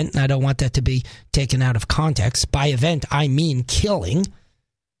used event, and I don't want that to be taken out of context. By event, I mean killing.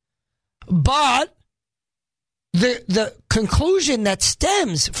 But the conclusion that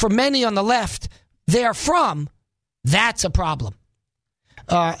stems for many on the left therefrom, that's a problem.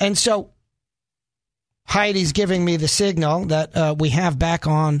 And so Heidi's giving me the signal that we have back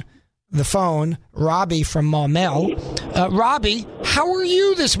on the phone Robbie from Maumelle. Robbie, how are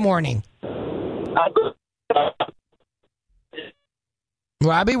you this morning?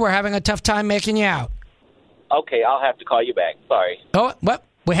 Robbie, we're having a tough time making you out. Okay, I'll have to call you back. Sorry. Oh, well,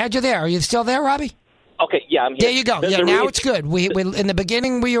 we had you there. Are you still there, Robbie? Okay, yeah, I'm here. There you go. Yeah, now it's good. We in the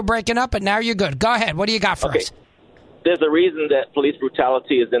beginning we were breaking up, but now you're good. Go ahead. What do you got for us? There's a reason that police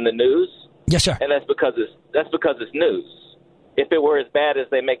brutality is in the news. Yes, sir. And that's because it's news. If it were as bad as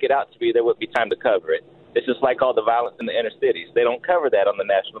they make it out to be, there would be time to cover it. It's just like all the violence in the inner cities. They don't cover that on the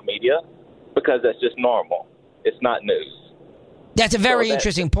national media because that's just normal. It's not news. That's a very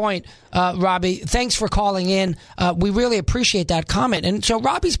interesting point, Robbie. Thanks for calling in. We really appreciate that comment. And so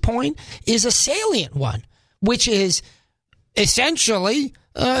Robbie's point is a salient one, which is essentially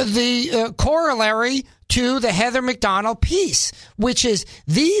the corollary to the Heather McDonald piece, which is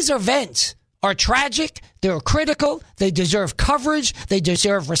these events are tragic, they're critical, they deserve coverage, they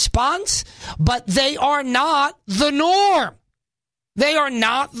deserve response, but they are not the norm. They are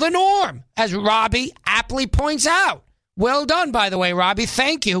not the norm, as Robbie aptly points out. Well done, by the way, Robbie.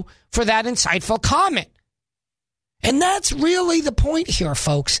 Thank you for that insightful comment. And that's really the point here,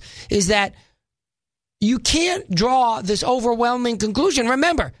 folks, is that you can't draw this overwhelming conclusion.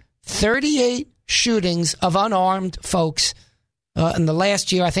 Remember, 38 shootings of unarmed folks in the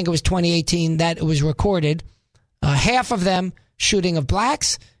last year, I think it was 2018, that it was recorded. Half of them shooting of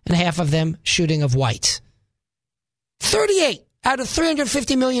blacks and half of them shooting of whites. 38 out of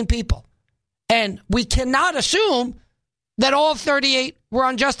 350 million people. And we cannot assume that all 38 were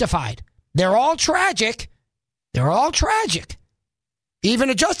unjustified. They're all tragic. They're all tragic. Even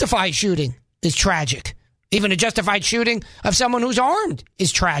a justified shooting is tragic. Even a justified shooting of someone who's armed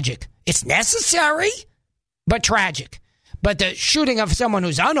is tragic. It's necessary, but tragic. But the shooting of someone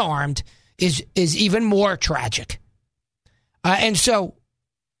who's unarmed is even more tragic. And so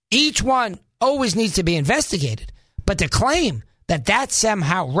each one always needs to be investigated. But to claim that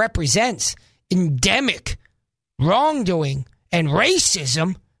somehow represents endemic wrongdoing and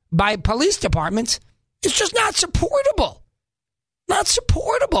racism by police departments is just not supportable. Not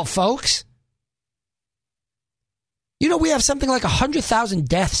supportable, folks. You know, we have something like 100,000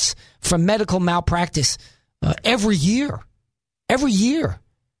 deaths from medical malpractice every year. Every year.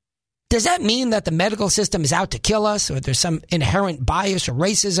 Does that mean that the medical system is out to kill us, or there's some inherent bias or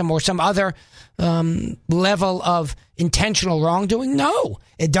racism or some other level of intentional wrongdoing? No.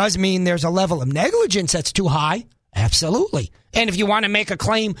 It does mean there's a level of negligence that's too high. Absolutely. And if you want to make a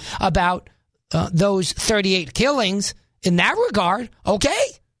claim about those 38 killings in that regard, okay.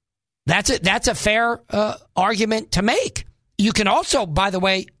 That's a fair argument to make. You can also, by the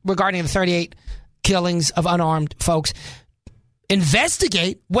way, regarding the 38 killings of unarmed folks,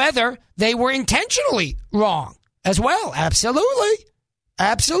 investigate whether they were intentionally wrong as well. Absolutely.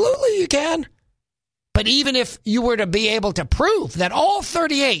 Absolutely, you can. But even if you were to be able to prove that all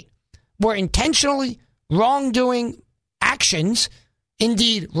 38 were intentionally wrongdoing actions,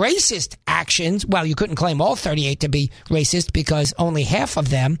 indeed racist actions, well, you couldn't claim all 38 to be racist because only half of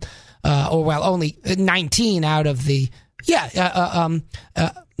them, only 19 out of the,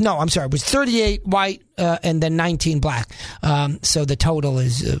 no, I'm sorry, it was 38 white and then 19 black. So the total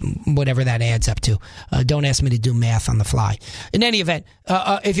is whatever that adds up to. Don't ask me to do math on the fly. In any event,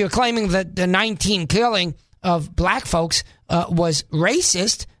 if you're claiming that the 19 killing of black folks was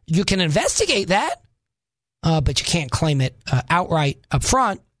racist, you can investigate that, but you can't claim it outright up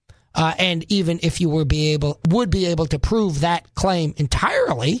front. And even if you would be able to prove that claim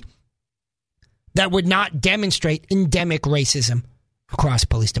entirely, that would not demonstrate endemic racism across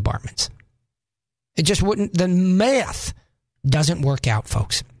police departments. It just wouldn't. The math doesn't work out,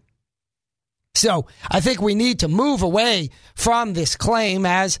 folks. So I think we need to move away from this claim,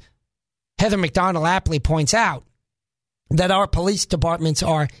 as Heather McDonald aptly points out, that our police departments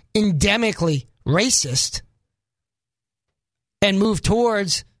are endemically racist, and move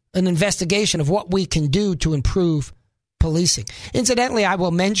towards an investigation of what we can do to improve policing. Incidentally, I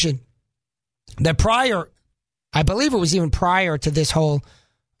will mention that I believe it was even prior to this whole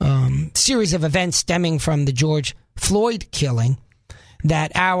series of events stemming from the George Floyd killing,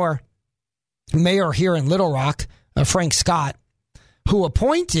 that our mayor here in Little Rock, Frank Scott, who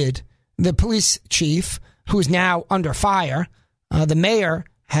appointed the police chief, who is now under fire, the mayor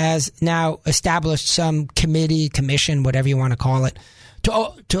has now established some committee, commission, whatever you want to call it,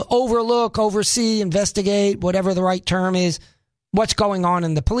 to overlook, oversee, investigate, whatever the right term is, what's going on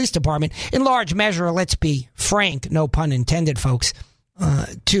in the police department. In large measure, let's be frank, no pun intended, folks,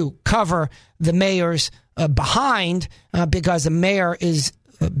 to cover the mayor's behind, because the mayor is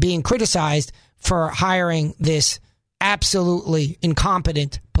being criticized for hiring this absolutely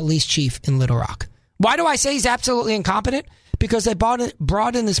incompetent police chief in Little Rock. Why do I say he's absolutely incompetent? Because they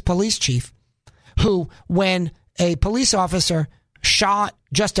brought in this police chief who, when a police officer shot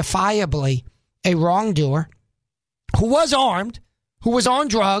justifiably a wrongdoer who was armed, who was on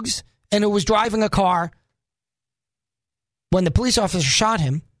drugs, and who was driving a car, when the police officer shot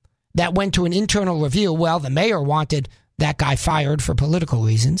him, that went to an internal review. Well, the mayor wanted that guy fired for political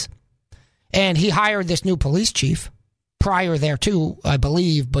reasons, and he hired this new police chief prior thereto, I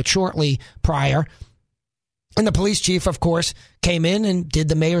believe, but shortly prior. And the police chief, of course, came in and did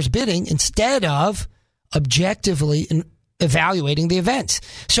the mayor's bidding instead of objectively evaluating the events.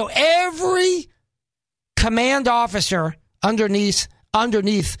 So every command officer underneath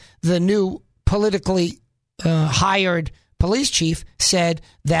the new politically hired police chief said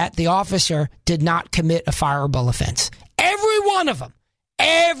that the officer did not commit a fireable offense. Every one of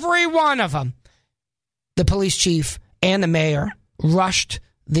them. The police chief and the mayor rushed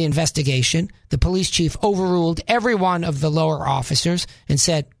the investigation. The police chief overruled every one of the lower officers and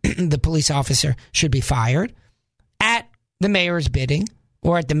said the police officer should be fired at the mayor's bidding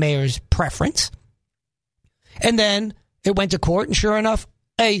or at the mayor's preference. And then it went to court, and sure enough,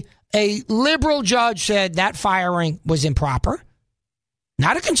 a liberal judge said that firing was improper.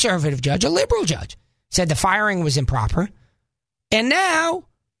 Not a conservative judge, a liberal judge said the firing was improper. And now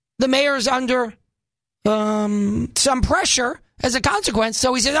the mayor's under some pressure as a consequence.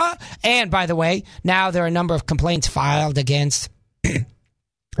 So he said, and by the way, now there are a number of complaints filed against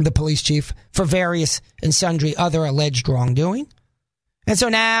the police chief for various and sundry other alleged wrongdoing. And so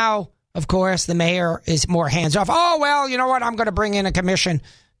now, of course, the mayor is more hands-off. Oh, well, you know what? I'm going to bring in a commission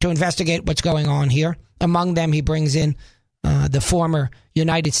to investigate what's going on here. Among them, he brings in the former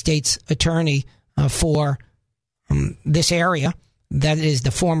United States attorney for this area, that is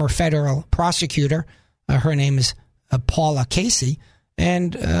the former federal prosecutor. Her name is Paula Casey.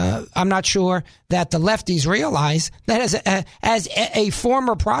 And I'm not sure that the lefties realize that as a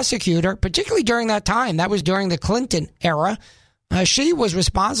former prosecutor, particularly during that time, that was during the Clinton era, she was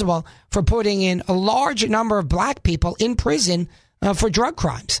responsible for putting in a large number of black people in prison for drug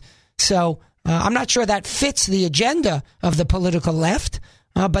crimes. So I'm not sure that fits the agenda of the political left,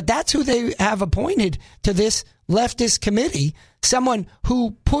 but that's who they have appointed to this leftist committee, someone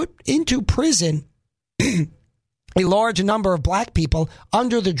who put into prison a large number of black people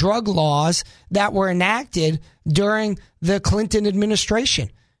under the drug laws that were enacted during the Clinton administration.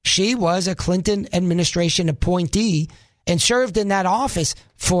 She was a Clinton administration appointee and served in that office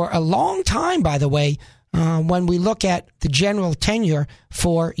for a long time, by the way, when we look at the general tenure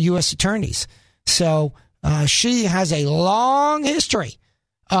for U.S. attorneys. So she has a long history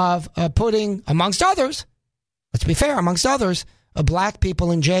of putting, amongst others, let's be fair, amongst others, black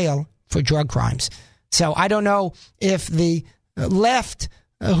people in jail for drug crimes. So I don't know if the left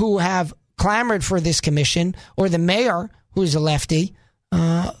who have clamored for this commission or the mayor who's a lefty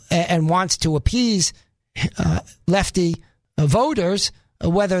and wants to appease lefty voters,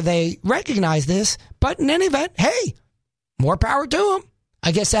 whether they recognize this. But in any event, hey, more power to him.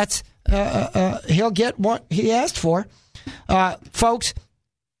 I guess that's he'll get what he asked for. Folks,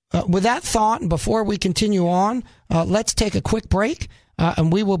 with that thought, and before we continue on, let's take a quick break,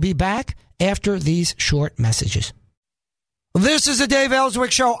 and we will be back after these short messages. This is the Dave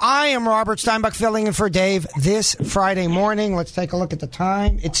Elswick Show. I am Robert Steinbuck filling in for Dave this Friday morning. Let's take a look at the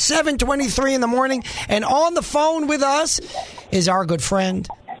time. It's 7:23 in the morning, and on the phone with us is our good friend,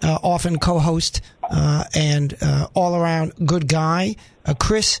 often co-host, and all-around good guy,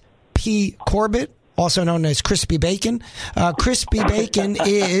 Chris P. Corbett, also known as Crispy Bacon. Crispy Bacon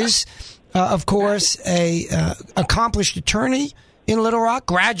is, of course, a accomplished attorney in Little Rock,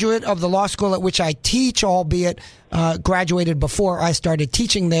 graduate of the law school at which I teach, albeit graduated before I started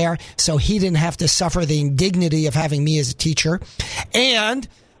teaching there, so he didn't have to suffer the indignity of having me as a teacher. And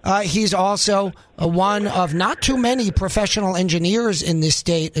he's also one of not too many professional engineers in this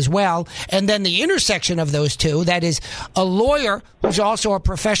state as well. And then the intersection of those two, that is a lawyer who's also a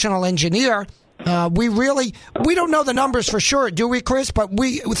professional engineer. We don't know the numbers for sure, do we, Chris? But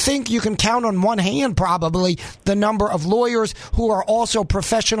we think you can count on one hand probably the number of lawyers who are also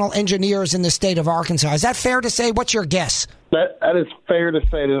professional engineers in the state of Arkansas. Is that fair to say? What's your guess? That is fair to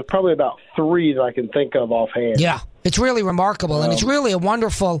say. There's probably about 3 that I can think of offhand. Yeah, it's really remarkable, and it's really a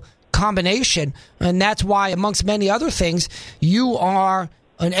wonderful combination, and that's why, amongst many other things, you are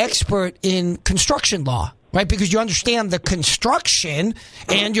an expert in construction law. Right, because you understand the construction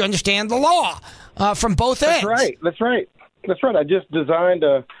and you understand the law from both ends. That's right. I just designed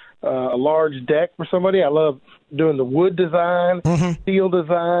a large deck for somebody. I love doing the wood design, steel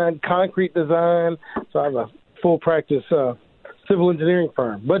design, concrete design. So I have a full practice civil engineering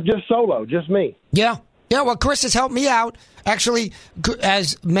firm, but just solo, just me. Yeah, well, Chris has helped me out. Actually,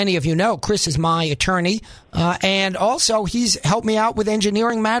 as many of you know, Chris is my attorney, and also he's helped me out with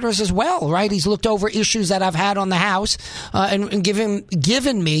engineering matters as well, right? He's looked over issues that I've had on the house and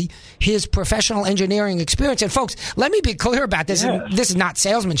given me his professional engineering experience. And folks, let me be clear about this. Yes. And this is not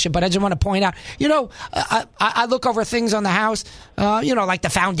salesmanship, but I just want to point out, I look over things on the house, like the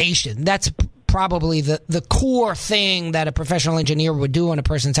foundation. That's probably the core thing that a professional engineer would do on a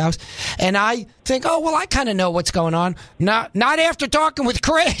person's house. And I think, I kind of know what's going on. Not after talking with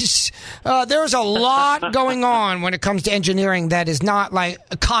Chris. There's a lot going on when it comes to engineering that is not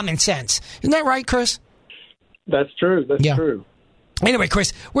like common sense. Isn't that right, Chris? That's true. That's true. Anyway,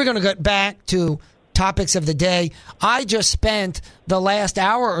 Chris, we're going to get back to topics of the day. I just spent the last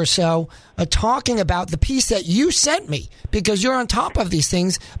hour or so talking about the piece that you sent me, because you're on top of these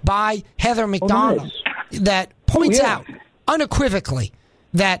things, by Heather McDonald, that points out unequivocally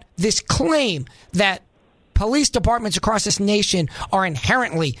that this claim that police departments across this nation are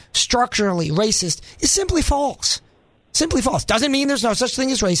inherently, structurally racist is simply false. Simply false. Doesn't mean there's no such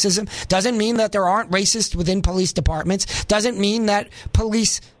thing as racism. Doesn't mean that there aren't racists within police departments. Doesn't mean that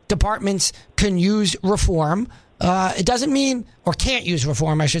police departments can use reform. It doesn't mean, or can't use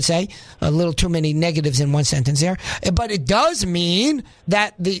reform, I should say. A little too many negatives in one sentence there. But it does mean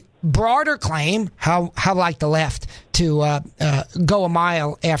that the broader claim, how like the left to go a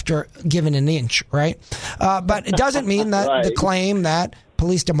mile after giving an inch, right? But it doesn't mean that the claim that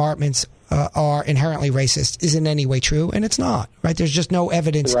police departments are inherently racist is in any way true, and it's not, right? There's just no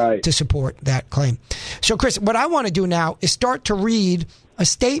evidence to support that claim. So, Chris, what I want to do now is start to read a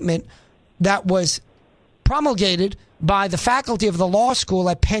statement that was promulgated by the faculty of the law school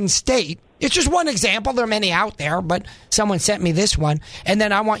at Penn State It's just one example. There are many out there, but someone sent me this one. And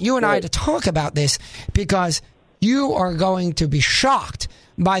then I want you and I to talk about this because you are going to be shocked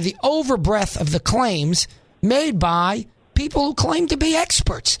by the overbreadth of the claims made by people who claim to be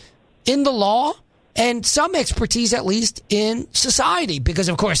experts in the law and some expertise, at least, in society, because,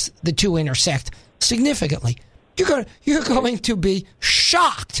 of course, the two intersect significantly. You're going to be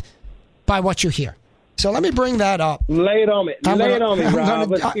shocked by what you hear. So let me bring that up. Lay it on me. Lay it on me,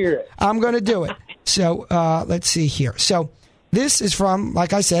 Rob. Let's hear it. I'm going to do it. So let's see here. So this is from,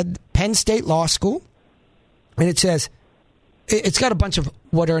 like I said, Penn State Law School. And it says, it's got a bunch of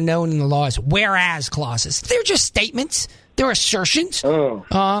what are known in the law as whereas clauses. They're just statements. They're assertions.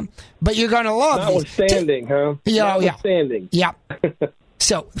 But you're going to love Notwithstanding, huh? Notwithstanding. Yeah.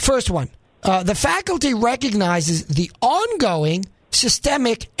 So, first one. The faculty recognizes the ongoing,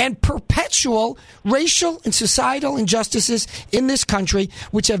 systemic, and perpetual racial and societal injustices in this country,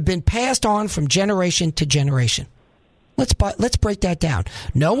 which have been passed on from generation to generation. Let's break that down.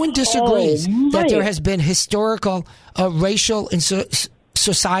 No one disagrees that there has been historical racial and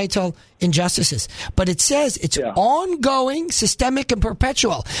societal injustices, but it says it's ongoing, systemic, and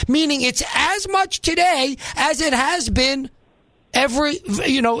perpetual, meaning it's as much today as it has been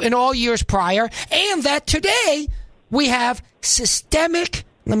in all years prior, and that today we have systemic,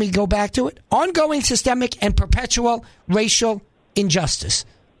 let me go back to it, ongoing, systemic, and perpetual racial injustice.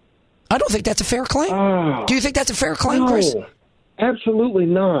 I don't think that's a fair claim. Do you think that's a fair claim, Chris? Absolutely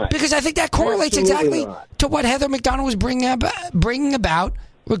not. Because I think that correlates exactly to what Heather McDonald was bringing about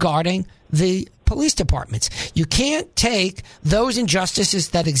regarding the police departments. You can't take those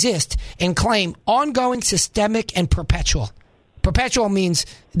injustices that exist and claim ongoing, systemic, and perpetual. Perpetual means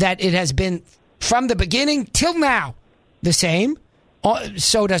that it has been from the beginning till now the same.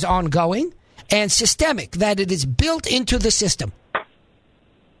 So does ongoing. And systemic, that it is built into the system.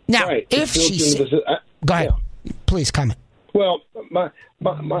 Now, if she said, go ahead, please comment. Well,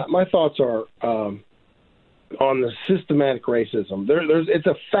 my thoughts are on the systematic racism. It's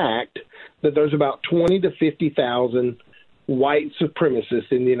a fact that there's about 20 to 50,000 white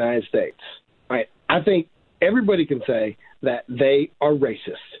supremacists in the United States. Right? I think everybody can say that they are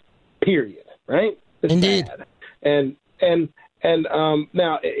racist. Period. Right? It's Indeed. Bad. And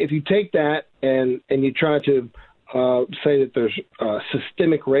now, if you take that and you try to say that there's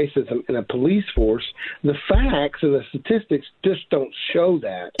systemic racism in a police force, the facts and the statistics just don't show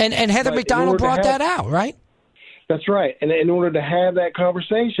that. And Heather McDonald brought that out, right? That's right. And in order to have that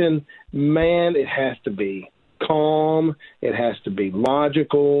conversation, man, it has to be calm, it has to be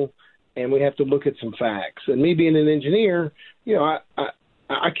logical, and we have to look at some facts. And me being an engineer,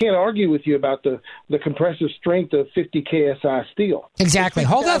 I can't argue with you about the compressive strength of 50 KSI steel. Exactly.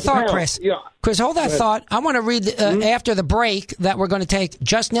 Hold that thought, Chris. Yeah. Chris, hold that thought. I want to read, after the break that we're going to take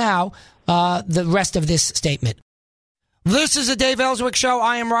just now, the rest of this statement. This is the Dave Elswick Show.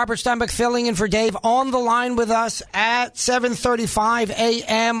 I am Robert Steinbeck filling in for Dave. On the line with us at 7:35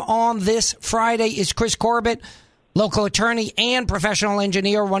 a.m. on this Friday is Chris Corbett, local attorney and professional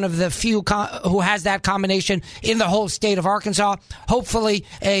engineer, one of the few who has that combination in the whole state of Arkansas. Hopefully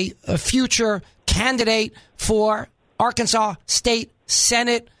a future candidate for Arkansas State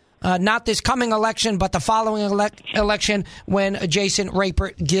Senate, not this coming election, but the following election when Jason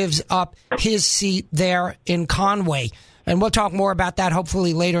Rapert gives up his seat there in Conway. And we'll talk more about that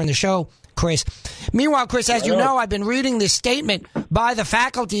hopefully later in the show, Chris. Meanwhile, Chris, as you know, I've been reading this statement by the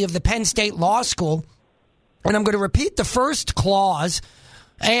faculty of the Penn State Law School. And I'm going to repeat the first clause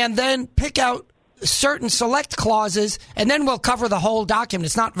and then pick out certain select clauses, and then we'll cover the whole document.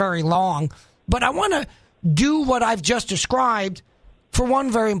 It's not very long, but I want to do what I've just described for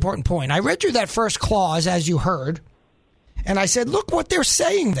one very important point. I read you that first clause, as you heard, and I said, look what they're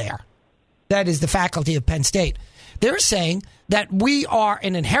saying there. That is the faculty of Penn State. They're saying that we are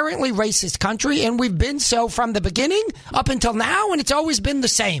an inherently racist country, and we've been so from the beginning up until now, and it's always been the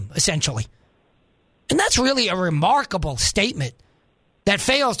same, essentially. And that's really a remarkable statement that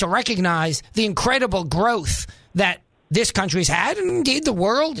fails to recognize the incredible growth that this country's had, and indeed the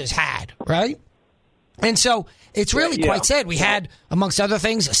world has had, right? And so it's really quite sad. We had, amongst other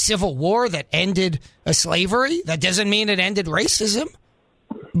things, a civil war that ended slavery. That doesn't mean it ended racism,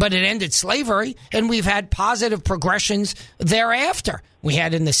 but it ended slavery, and we've had positive progressions thereafter. We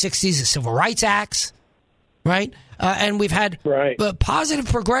had in the 60s the Civil Rights Acts, right? And we've had positive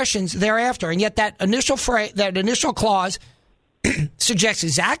progressions thereafter, and yet that initial clause suggests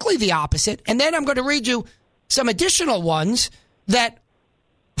exactly the opposite. And then I'm going to read you some additional ones that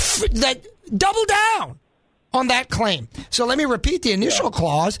double down on that claim. So let me repeat the initial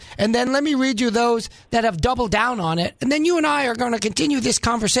clause, and then let me read you those that have doubled down on it. And then you and I are going to continue this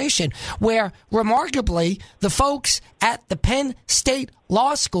conversation where, remarkably, the folks at the Penn State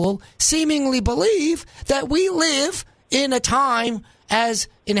Law School seemingly believe that we live in a time as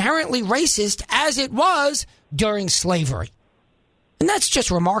inherently racist as it was during slavery. And that's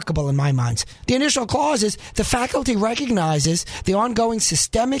just remarkable in my mind. The initial clause is the faculty recognizes the ongoing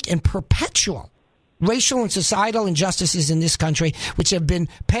systemic and perpetual racial and societal injustices in this country, which have been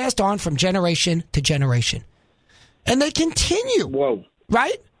passed on from generation to generation. And they continue. Whoa.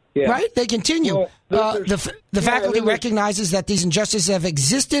 Right? Yeah. Right? They continue. Well, the faculty recognizes that these injustices have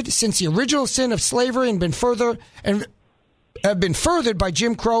existed since the original sin of slavery and have been furthered by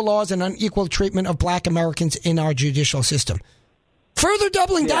Jim Crow laws and unequal treatment of black Americans in our judicial system. Further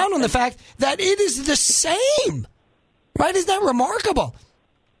doubling down on the fact that it is the same. Right? Isn't that remarkable?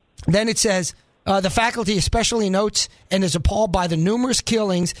 Then it says, the faculty especially notes and is appalled by the numerous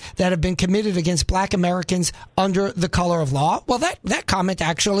killings that have been committed against black Americans under the color of law. Well, that comment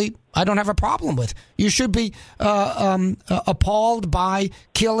actually I don't have a problem with. You should be appalled by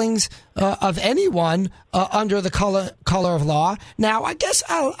killings of anyone under the color of law. Now, I guess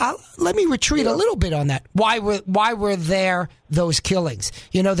I'll let me retreat a little bit on that. Why were there those killings?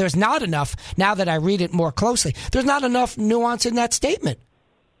 You know, there's not enough, now that I read it more closely, there's not enough nuance in that statement.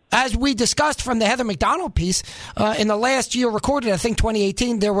 As we discussed from the Heather McDonald piece, in the last year recorded, I think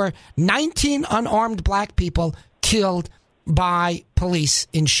 2018, there were 19 unarmed black people killed by police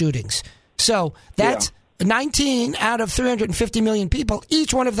in shootings. So that's 19 out of 350 million people.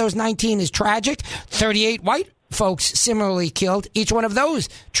 Each one of those 19 is tragic. 38 white folks similarly killed. Each one of those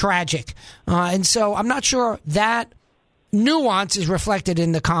tragic. And so I'm not sure that nuance is reflected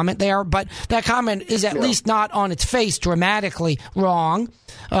in the comment there, but that comment is at least not on its face dramatically wrong.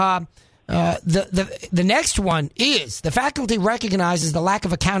 The next one is the faculty recognizes the lack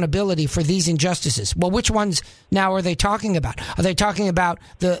of accountability for these injustices. Well, which ones now are they talking about? Are they talking about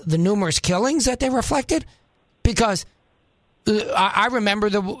the numerous killings that they reflected? Because I remember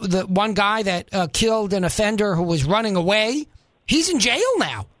the one guy that killed an offender who was running away. He's in jail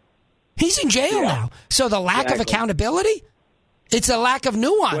now. He's in jail now. So the lack of accountability, it's a lack of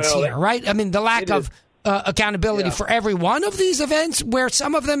nuance here, right? I mean, the lack of accountability for every one of these events where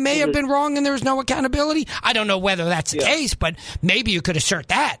some of them may have been wrong and there's no accountability. I don't know whether that's the case, but maybe you could assert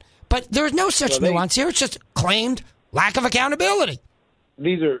that. But there's no such nuance here. It's just claimed lack of accountability.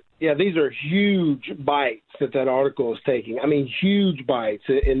 These are huge bites that article is taking. I mean, huge bites.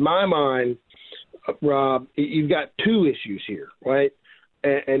 In my mind, Rob, you've got two issues here, right?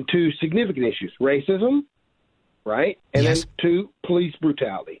 And two significant issues: racism, right, and then two, police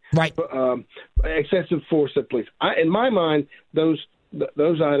brutality, right, excessive force of police. In my mind, those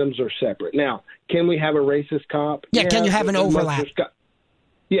items are separate. Now, can we have a racist cop? Yeah, can you have an overlap?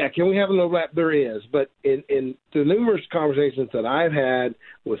 Can we have an overlap? There is, but in the numerous conversations that I've had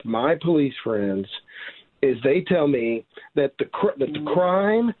with my police friends, is they tell me that the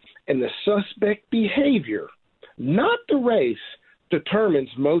crime and the suspect behavior, not the race, determines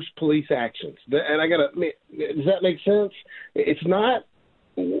most police actions. And does that make sense? It's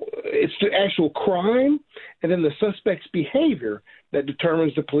the actual crime and then the suspect's behavior that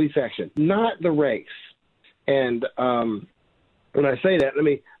determines the police action, not the race. And when I say that, let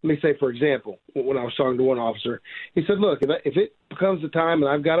me say, for example, when I was talking to one officer, he said, look, if it becomes the time and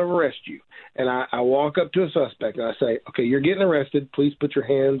I've got to arrest you, and I walk up to a suspect and I say, okay, you're getting arrested, please put your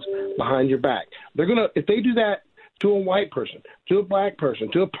hands behind your back. If they do that to a white person, to a black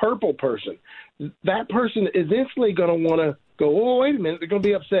person, to a purple person, that person is instantly going to want to go, oh, wait a minute, they're going to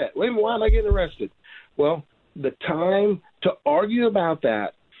be upset. Wait a minute, why am I getting arrested? Well, the time to argue about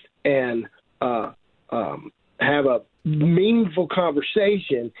that and have a meaningful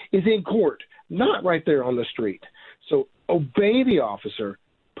conversation is in court, not right there on the street. So obey the officer,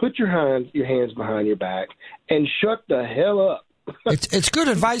 put your hands behind your back, and shut the hell up. It's good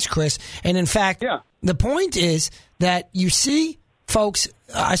advice, Chris. And in fact, the point is that you see, folks,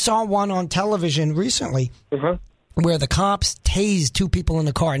 I saw one on television recently where the cops tased two people in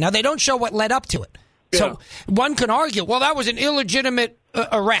the car. Now, they don't show what led up to it. So one can argue, well, that was an illegitimate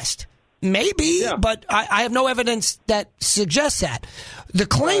arrest. Maybe, but I have no evidence that suggests that. The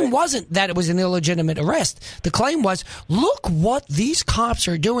claim wasn't that it was an illegitimate arrest. The claim was, look what these cops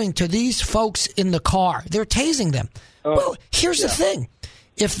are doing to these folks in the car. They're tasing them. Well, here's the thing.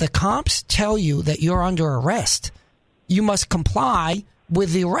 If the cops tell you that you're under arrest, you must comply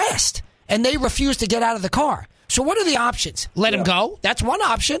with the arrest. And they refuse to get out of the car. So what are the options? Let them go? That's one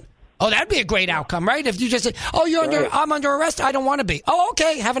option. Oh, that'd be a great outcome, right? If you just say, oh, I'm under arrest, I don't want to be. Oh,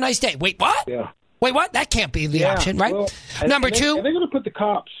 okay, have a nice day. Wait, what? Yeah. Wait, what? That can't be the option, right? Well, Number two, they're going to put the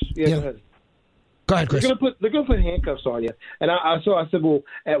cops. Yeah, go ahead. Go ahead, Chris. They're going to put handcuffs on you. And so I said, well,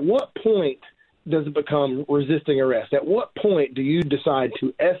 at what point does it become resisting arrest? At what point do you decide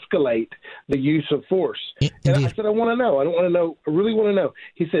to escalate the use of force? And I said, I want to know. I don't want to know. I really want to know.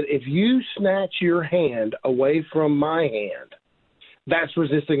 He said, if you snatch your hand away from my hand, that's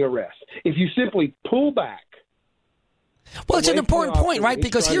resisting arrest. If you simply pull back. Well, it's an important point, right?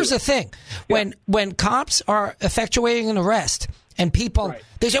 Because here's the thing. When cops are effectuating an arrest and people,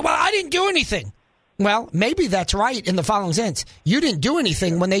 they say, well, I didn't do anything. Well, maybe that's right in the following sense. You didn't do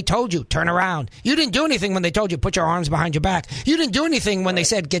anything when they told you, turn around. You didn't do anything when they told you, put your arms behind your back. You didn't do anything when they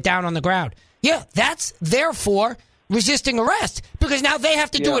said, get down on the ground. Yeah, that's therefore resisting arrest because now they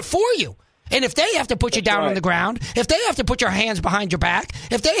have to do it for you. And if they have to put you down on the ground, if they have to put your hands behind your back,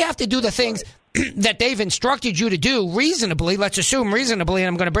 if they have to do the things that they've instructed you to do reasonably, let's assume reasonably, and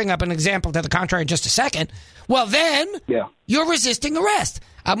I'm going to bring up an example to the contrary in just a second, well, then you're resisting arrest.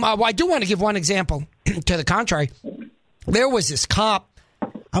 I do want to give one example to the contrary. There was this cop,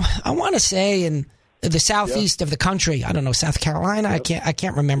 I want to say in the southeast of the country, I don't know, South Carolina, I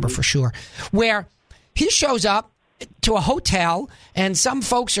can't remember for sure, where he shows up to a hotel and some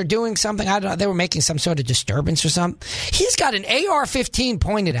folks are doing something, I don't know, they were making some sort of disturbance or something. He's got an AR-15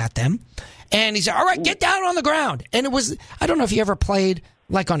 pointed at them. And he said, all right, get down on the ground. And it was, I don't know if you ever played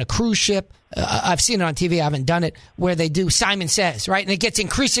like on a cruise ship. I've seen it on TV. I haven't done it where they do Simon Says, right? And it gets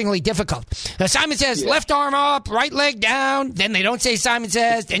increasingly difficult. Now, Simon Says, left arm up, right leg down. Then they don't say Simon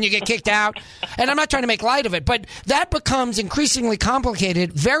Says. Then you get kicked out. And I'm not trying to make light of it, but that becomes increasingly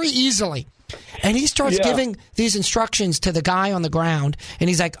complicated very easily. And he starts giving these instructions to the guy on the ground. And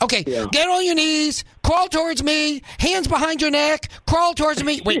he's like, okay, get on your knees, crawl towards me, hands behind your neck, crawl towards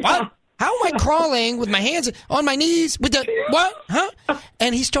me. Wait, what? How am I crawling with my hands on my knees with the what? Huh?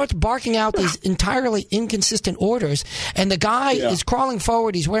 And he starts barking out these entirely inconsistent orders. And the guy is crawling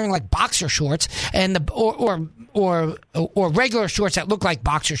forward. He's wearing like boxer shorts and or regular shorts that look like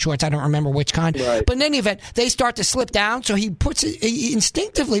boxer shorts. I don't remember which kind. Right. But in any event, they start to slip down. So he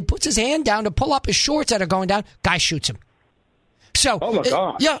instinctively puts his hand down to pull up his shorts that are going down. Guy shoots him. So oh my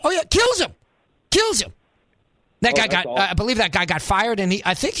God. Kills him. That guy got, I believe that guy got fired, and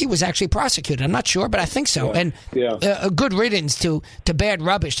I think he was actually prosecuted. I'm not sure, but I think so. And a good riddance to bad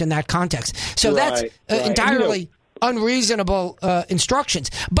rubbish in that context. So that's entirely unreasonable instructions.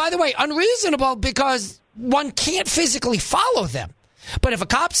 By the way, unreasonable because one can't physically follow them. But if a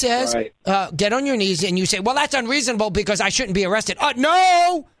cop says, get on your knees, and you say, well, that's unreasonable because I shouldn't be arrested.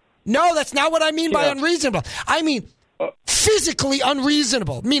 No, that's not what I mean by unreasonable. I mean physically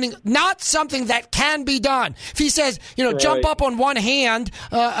unreasonable, meaning not something that can be done. If he says, jump up on one hand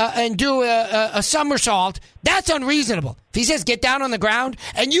and do a somersault, that's unreasonable. If he says get down on the ground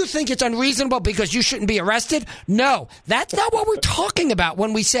and you think it's unreasonable because you shouldn't be arrested, no, that's not what we're talking about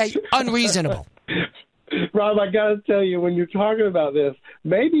when we say unreasonable. Rob, I got to tell you, when you're talking about this,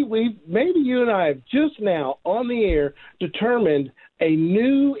 maybe you and I have just now on the air determined a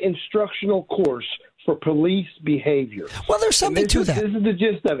new instructional course for police behavior. Well, there's something to that. This is the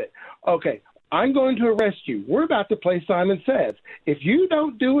gist of it. Okay, I'm going to arrest you. We're about to play Simon Says. If you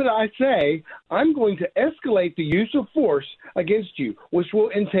don't do what I say, I'm going to escalate the use of force against you, which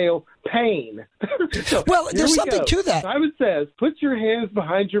will entail pain. Well, there's something to that. Simon Says, put your hands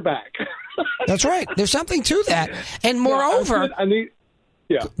behind your back. That's right. There's something to that. And moreover...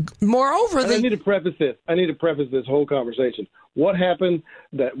 Moreover, I need to preface this. I need to preface this whole conversation. What happened?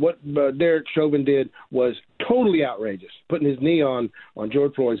 What Derek Chauvin did was totally outrageous. Putting his knee on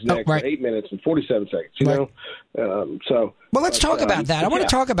George Floyd's neck for 8 minutes and 47 seconds. You know. Well, let's talk about that. I want to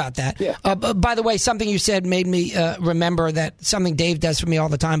talk about that. Yeah. By the way, something you said made me remember that something Dave does for me all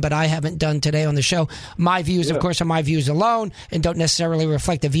the time, but I haven't done today on the show. My views, of course, are my views alone and don't necessarily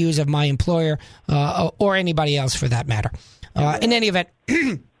reflect the views of my employer or anybody else for that matter. In any event,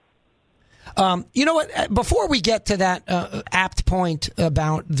 you know what? Before we get to that apt point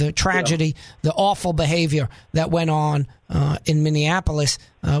about the tragedy, the awful behavior that went on in Minneapolis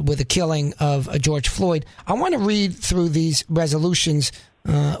with the killing of George Floyd, I want to read through these resolutions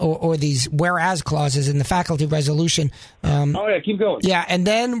or these whereas clauses in the faculty resolution. Keep going. Yeah, and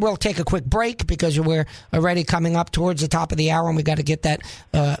then we'll take a quick break because we're already coming up towards the top of the hour, and we got to get that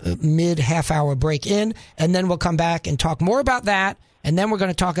mid-half-hour break in, and then we'll come back and talk more about that, and then we're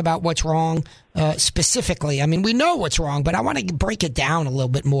going to talk about what's wrong specifically. I mean, we know what's wrong, but I want to break it down a little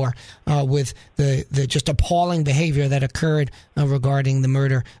bit more with the just appalling behavior that occurred regarding the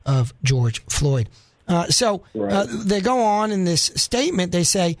murder of George Floyd. They go on in this statement. They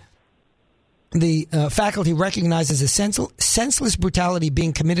say, the faculty recognizes a senseless brutality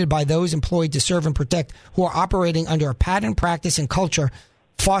being committed by those employed to serve and protect who are operating under a pattern, practice, and culture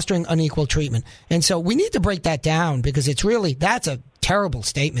fostering unequal treatment. And so we need to break that down because that's a terrible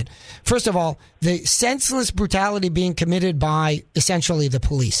statement. First of all, the senseless brutality being committed by essentially the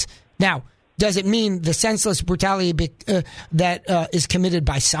police. Now, does it mean the senseless brutality that is committed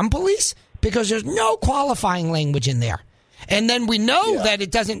by some police? Because there's no qualifying language in there. And then we know that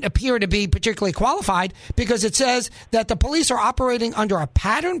it doesn't appear to be particularly qualified because it says that the police are operating under a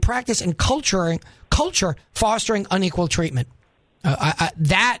pattern, practice, and culture fostering unequal treatment.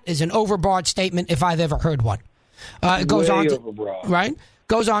 That is an overbroad statement if I've ever heard one. It goes Way on to overbroad. Right.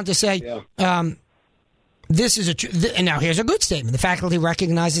 Goes on to say, this is and now here's a good statement. The faculty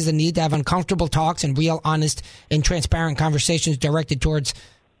recognizes the need to have uncomfortable talks and real, honest, and transparent conversations directed towards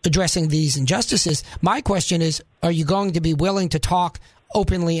addressing these injustices. My question is, are you going to be willing to talk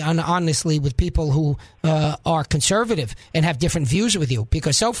openly and honestly with people who are conservative and have different views with you?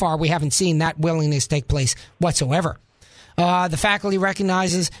 Because so far we haven't seen that willingness take place whatsoever. The faculty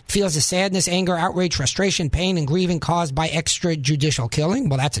feels the sadness, anger, outrage, frustration, pain, and grieving caused by extrajudicial killing.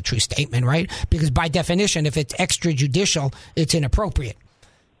 Well, that's a true statement, right? Because by definition, if it's extrajudicial, it's inappropriate.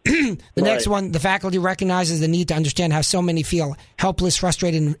 The next one, the faculty recognizes the need to understand how so many feel helpless,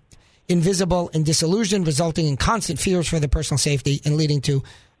 frustrated, invisible, and disillusioned, resulting in constant fears for their personal safety and leading to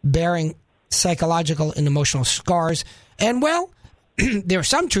bearing psychological and emotional scars. And, well, there's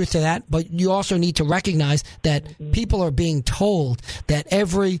some truth to that, but you also need to recognize that people are being told that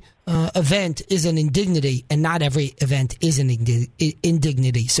every event is an indignity and not every event is an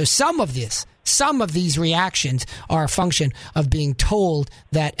indignity. So some of these reactions are a function of being told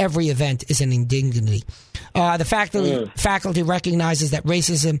that every event is an indignity. The faculty recognizes that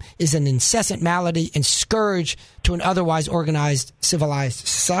racism is an incessant malady and scourge to an otherwise organized, civilized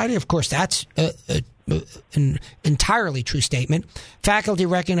society. Of course, that's an entirely true statement. Faculty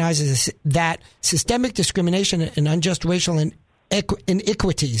recognizes that systemic discrimination and unjust racial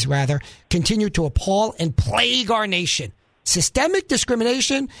inequities, continue to appall and plague our nation. Systemic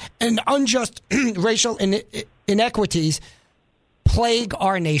discrimination and unjust racial inequities plague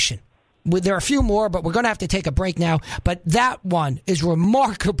our nation. There are a few more, but we're going to have to take a break now. But that one is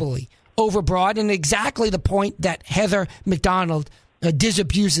remarkably overbroad and exactly the point that Heather McDonald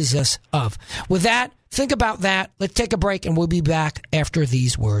disabuses us of. With that, think about that. Let's take a break, and we'll be back after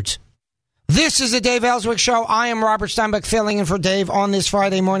these words. This is the Dave Elswick Show. I am Robert Steinbeck, filling in for Dave on this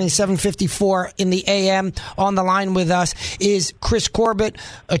Friday morning, 7:54 in the a.m. On the line with us is Chris Corbett,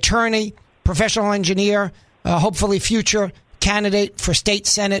 attorney, professional engineer, hopefully future candidate for state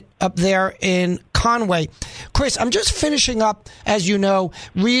senate up there in Conway. Chris, I'm just finishing up, as you know,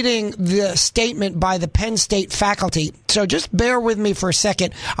 reading the statement by the Penn State faculty. So just bear with me for a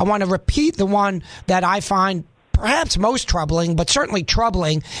second. I want to repeat the one that I find perhaps most troubling, but certainly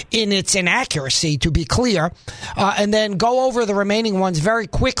troubling in its inaccuracy, to be clear, and then go over the remaining ones very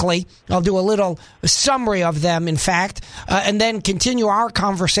quickly. I'll do a little summary of them, in fact, and then continue our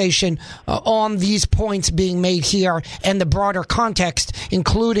conversation on these points being made here and the broader context,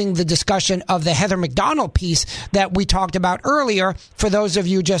 including the discussion of the Heather McDonald piece that we talked about earlier. For those of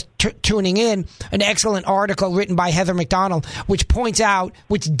you just tuning in, an excellent article written by Heather McDonald, which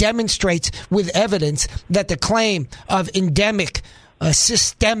demonstrates with evidence that the claim of endemic,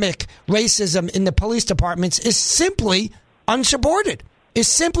 systemic racism in the police departments is simply unsupported.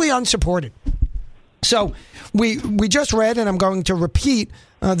 So we just read, and I'm going to repeat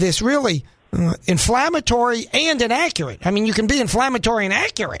this really inflammatory and inaccurate. I mean, you can be inflammatory and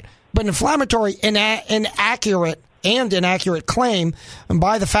accurate, but inflammatory and inaccurate claim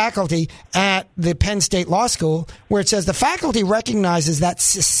by the faculty at the Penn State Law School, where it says the faculty recognizes that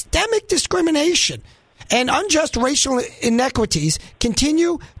systemic discrimination and unjust racial inequities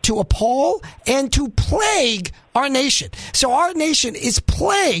continue to appall and to plague our nation. So our nation is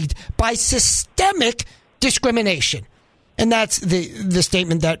plagued by systemic discrimination. And that's the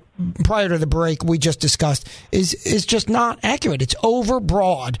statement that prior to the break we just discussed is just not accurate. It's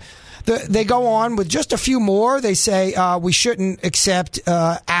overbroad. They go on with just a few more. They say we shouldn't accept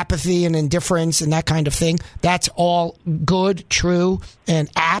apathy and indifference and that kind of thing. That's all good, true, and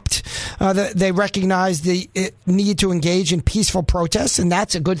apt. They recognize the need to engage in peaceful protests, and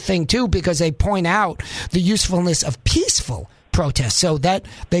that's a good thing, too, because they point out the usefulness of peaceful protests. So that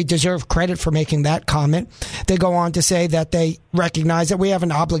they deserve credit for making that comment. They go on to say that they recognize that we have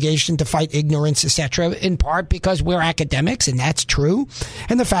an obligation to fight ignorance, etc., in part because we're academics, and that's true.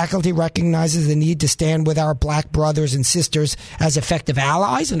 And the faculty recognizes the need to stand with our black brothers and sisters as effective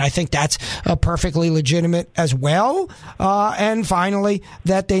allies, and I think that's perfectly legitimate as well. And finally,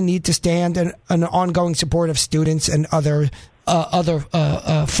 that they need to stand in an ongoing support of students and other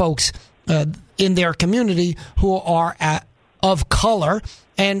folks in their community who are of color.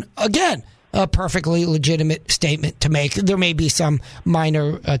 And again, a perfectly legitimate statement to make. There may be some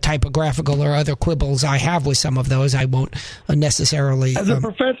minor typographical or other quibbles I have with some of those. I won't necessarily. As a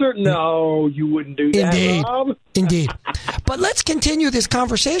professor, no, you wouldn't do that. Indeed, Rob. indeed. But let's continue this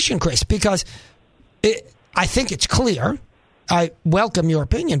conversation, Chris, because I think it's clear. I welcome your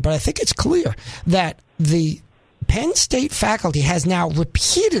opinion, but I think it's clear that the Penn State faculty has now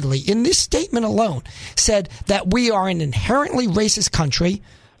repeatedly, in this statement alone, said that we are an inherently racist country,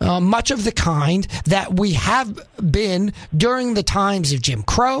 much of the kind that we have been during the times of Jim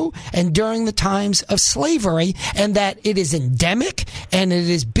Crow and during the times of slavery, and that it is endemic and it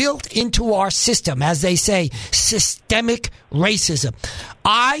is built into our system, as they say, systemic racism.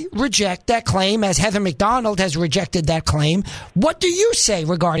 I reject that claim, as Heather McDonald has rejected that claim. What do you say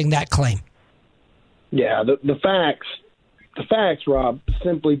regarding that claim? Yeah, the facts, Rob,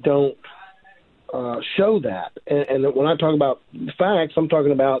 simply don't show that. And when I talk about facts, I'm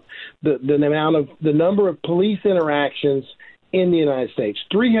talking about the number of police interactions in the United States.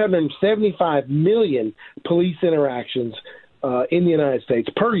 375 million police interactions in the United States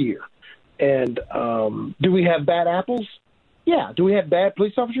per year. And do we have bad apples? Yeah. Do we have bad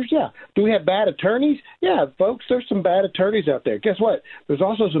police officers? Yeah. Do we have bad attorneys? Yeah, folks, there's some bad attorneys out there. Guess what? There's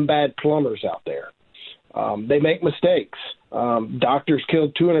also some bad plumbers out there. They make mistakes. Doctors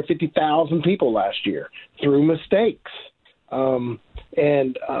killed 250,000 people last year through mistakes. So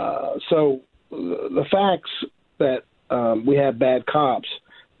the facts that we have bad cops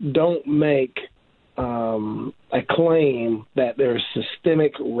don't make a claim that there's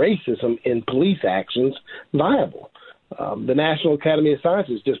systemic racism in police actions viable. The National Academy of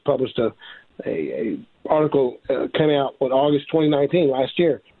Sciences just published a article came out in August 2019, last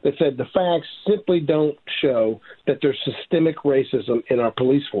year, that said the facts simply don't show that there's systemic racism in our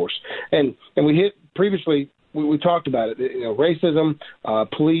police force. And we hit previously, we talked about it. You know, racism,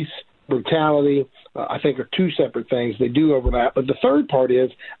 police brutality, I think are two separate things. They do overlap. But the third part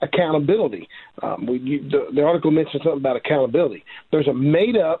is accountability. The article mentioned something about accountability. There's a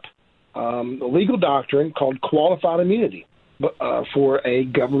made-up legal doctrine called qualified immunity for a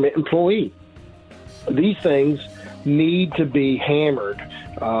government employee. These things need to be hammered.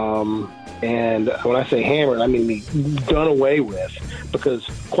 And when I say hammered, I mean be done away with, because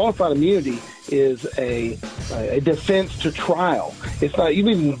qualified immunity is a defense to trial. It's not, you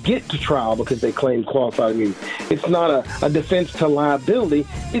even get to trial because they claim qualified immunity. It's not a defense to liability.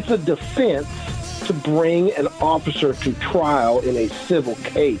 It's a defense to bring an officer to trial in a civil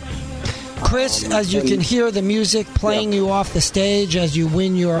case. Chris, as you can hear the music playing you off the stage as you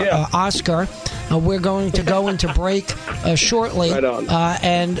win your Oscar, we're going to go into break shortly. Right on.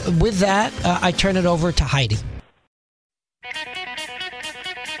 And with that, I turn it over to Heidi.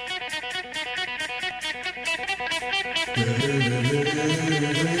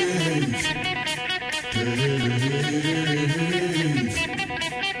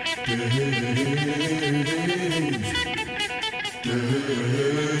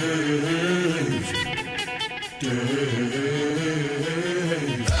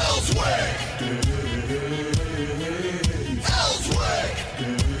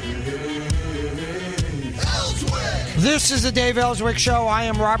 This is the Dave Elswick Show. I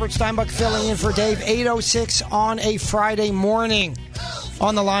am Robert Steinbuck filling in for Dave, 8:06 on a Friday morning.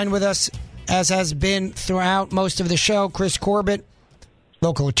 On the line with us, as has been throughout most of the show, Chris Corbett,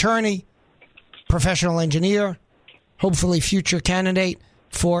 local attorney, professional engineer, hopefully future candidate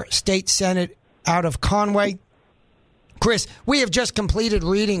for state senate out of Conway. Chris, we have just completed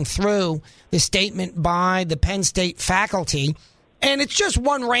reading through the statement by the Penn State faculty. And it's just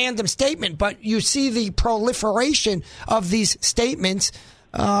one random statement, but you see the proliferation of these statements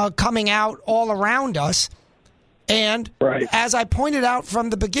coming out all around us. And as I pointed out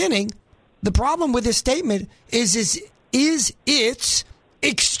from the beginning, the problem with this statement is its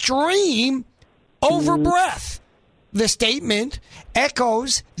extreme overbreath. The statement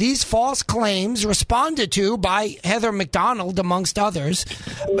echoes these false claims responded to by Heather McDonald, amongst others,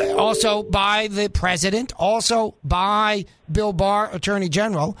 also by the president, also by Bill Barr, Attorney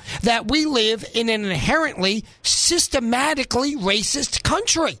General, that we live in an inherently, systematically racist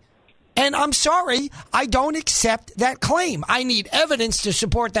country. And I'm sorry, I don't accept that claim. I need evidence to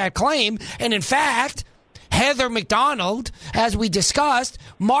support that claim. And in fact, Heather McDonald, as we discussed,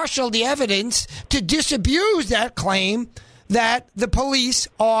 marshaled the evidence to disabuse that claim that the police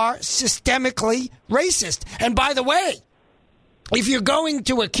are systemically racist. And by the way, if you're going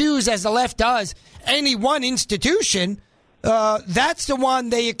to accuse, as the left does, any one institution, that's the one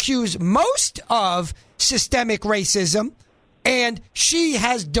they accuse most of systemic racism. And she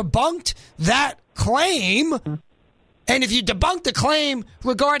has debunked that claim. And if you debunk the claim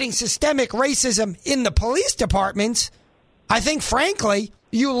regarding systemic racism in the police departments, I think, frankly,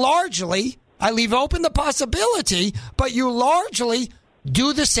 you largely, I leave open the possibility, but you largely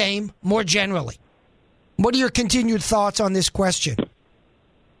do the same more generally. What are your continued thoughts on this question?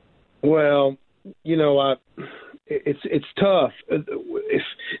 Well, it's tough. If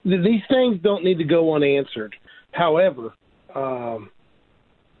these things don't need to go unanswered. However, a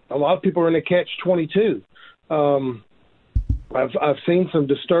lot of people are in a catch-22. I've seen some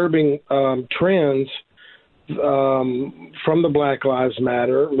disturbing trends from the Black Lives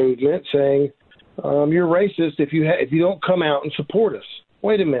Matter movement saying you're racist if you don't come out and support us.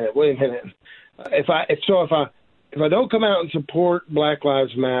 Wait a minute. If I don't come out and support Black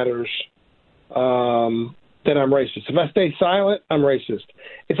Lives Matters, then I'm racist. If I stay silent, I'm racist.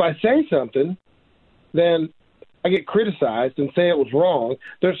 If I say something, then I get criticized and say it was wrong.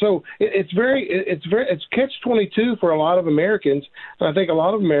 It's catch-22 for a lot of Americans, and I think a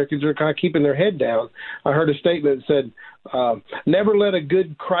lot of Americans are kind of keeping their head down. I heard a statement that said, "Never let a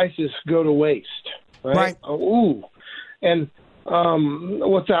good crisis go to waste." Right. Ooh, and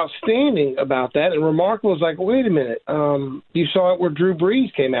what's outstanding about that and remarkable is like, wait a minute, you saw it where Drew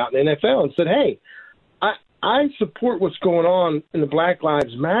Brees came out in the NFL and said, "Hey, I support what's going on in the Black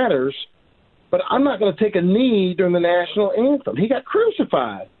Lives Matters, but I'm not going to take a knee during the national anthem." He got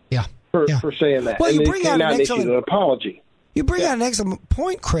crucified for saying that. Well, and you bring out an apology. You bring out an excellent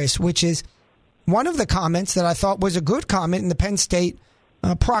point, Chris, which is one of the comments that I thought was a good comment in the Penn State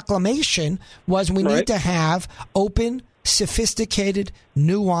proclamation was we need to have open, sophisticated,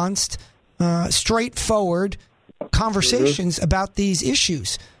 nuanced, straightforward conversations about these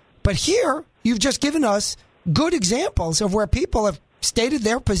issues. But here, you've just given us good examples of where people have stated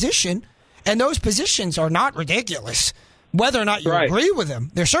their position, and those positions are not ridiculous. Whether or not you agree with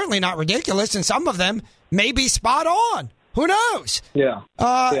them, they're certainly not ridiculous, and some of them may be spot on. Who knows?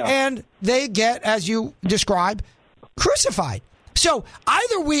 And they get, as you describe, crucified. So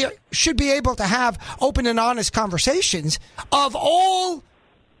either we should be able to have open and honest conversations of all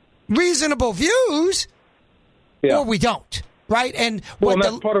reasonable views, or we don't. Right, and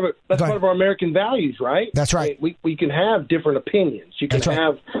that's part of it. That's part of our American values, right? That's right. We can have different opinions. You can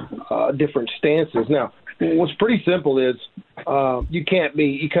have different stances. Now, what's pretty simple is you can't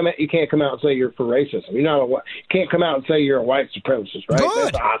come out and say you're for racism. You can't come out and say you're a white supremacist, right?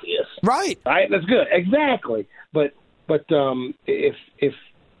 Good. That's obvious, right? That's good, exactly. But if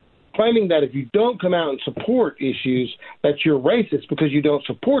claiming that if you don't come out and support issues that you're racist because you don't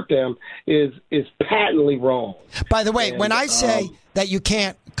support them is patently wrong. By the way, when I say that you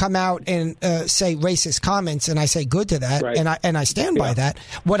can't come out and say racist comments, and I say good to that, and I stand by that,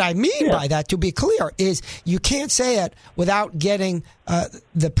 what I mean by that, to be clear, is you can't say it without getting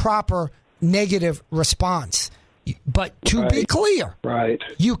the proper negative response. But to be clear,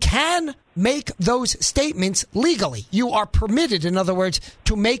 you can make those statements legally. You are permitted, in other words,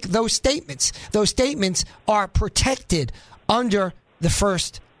 to make those statements. Those statements are protected under the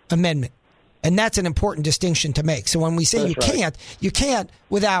First Amendment. And that's an important distinction to make. So when we say you can't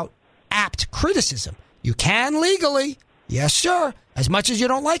without apt criticism. You can legally, yes, sir, as much as you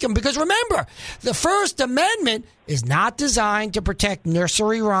don't like them. Because remember, the First Amendment is not designed to protect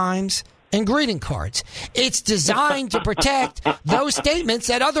nursery rhymes and greeting cards. It's designed to protect those statements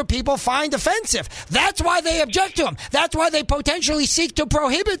that other people find offensive. That's why they object to them. That's why they potentially seek to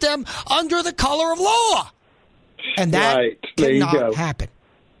prohibit them under the color of law. And that cannot happen.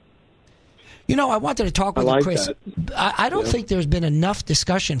 You know, I wanted to talk with you, Chris. I don't think there's been enough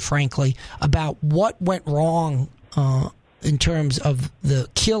discussion, frankly, about what went wrong in terms of the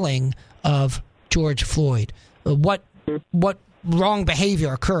killing of George Floyd. What wrong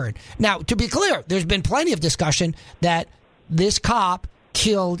behavior occurred. Now, to be clear, there's been plenty of discussion that this cop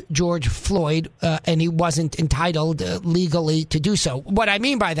killed George Floyd and he wasn't entitled legally to do so. What I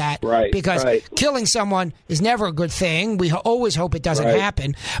mean by that, because killing someone is never a good thing. We always hope it doesn't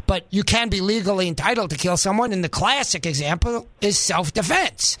happen, but you can be legally entitled to kill someone, and the classic example is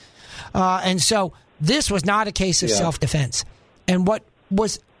self-defense. And so this was not a case of self-defense. And what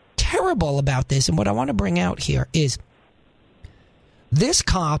was terrible about this, and what I want to bring out here, is this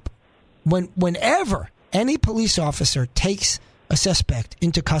cop whenever any police officer takes a suspect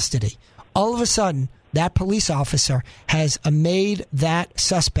into custody, all of a sudden that police officer has made that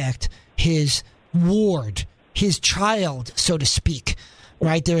suspect his ward, his child, so to speak.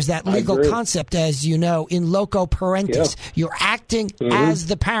 Right? There's that legal concept, as you know, in loco parentis. Yeah. You're acting as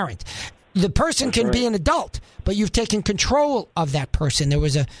the parent. The person can be an adult, but you've taken control of that person. There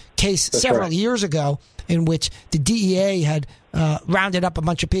was a case several years ago in which the DEA had rounded up a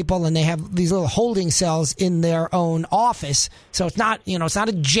bunch of people, and they have these little holding cells in their own office. So it's not, it's not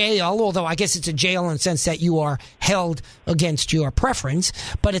a jail, although I guess it's a jail in the sense that you are held against your preference.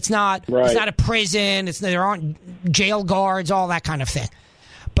 But it's not. It's not a prison. There aren't jail guards, all that kind of thing.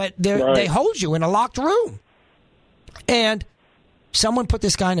 But they hold you in a locked room, and someone put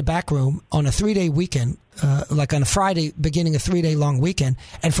this guy in a back room on a 3-day weekend, like on a Friday, beginning a 3-day long weekend,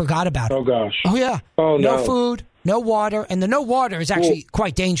 and forgot about it. Oh, gosh. Oh, yeah. Oh, no. No food, no water. And the no water is actually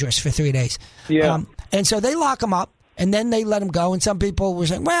quite dangerous for 3 days. Yeah. And so they lock him up, and then they let him go. And some people were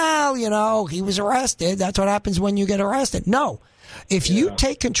saying, well, he was arrested. That's what happens when you get arrested. No. If you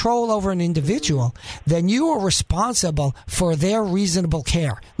take control over an individual, then you are responsible for their reasonable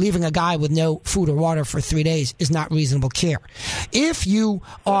care. Leaving a guy with no food or water for 3 days is not reasonable care. If you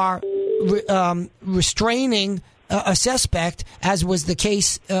are restraining a suspect, as was the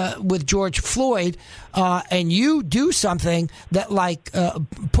case with George Floyd, and you do something that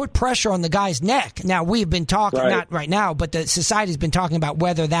put pressure on the guy's neck. Now, we've been talking, not right now, but the society's been talking about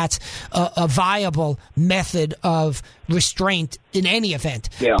whether that's a viable method of restraint in any event.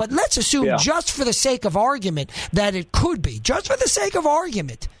 Yeah. But let's assume, just for the sake of argument, that it could be. Just for the sake of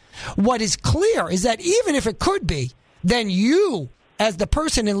argument. What is clear is that even if it could be, then you, as the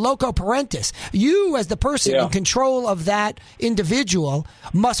person in loco parentis, you as the person in control of that individual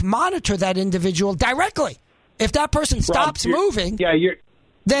must monitor that individual directly. If that person stops moving,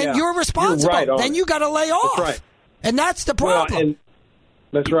 then you're responsible. You're then you got to lay off. That's right. And that's the problem.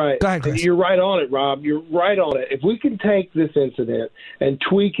 That's right. Go ahead, Chris. You're right on it, Rob. You're right on it. If we can take this incident and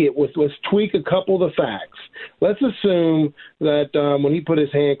tweak it, let's tweak a couple of the facts. Let's assume that when he put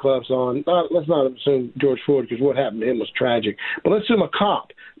his handcuffs on, let's not assume George Floyd, because what happened to him was tragic. But let's assume a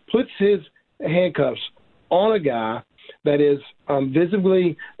cop puts his handcuffs on a guy that is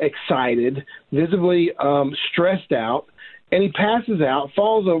visibly excited, visibly stressed out, and he passes out,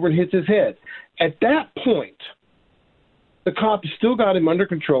 falls over, and hits his head. At that point, the cop has still got him under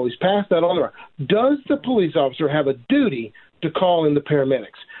control. He's passed out on the ground. Does the police officer have a duty to call in the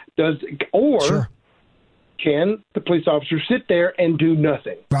paramedics? Can the police officer sit there and do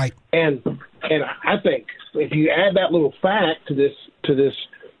nothing? Right. And I think if you add that little fact to this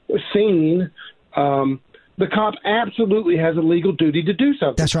scene, the cop absolutely has a legal duty to do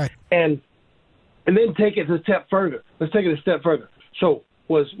something. That's right. And then take it a step further. Let's take it a step further. So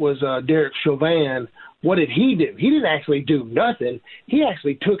was Derek Chauvin? What did he do? He didn't actually do nothing. He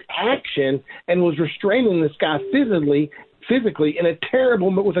actually took action and was restraining this guy physically with a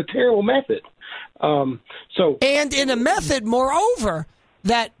terrible method. And in a method, moreover,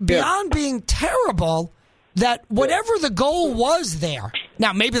 that beyond being terrible, that whatever the goal was there.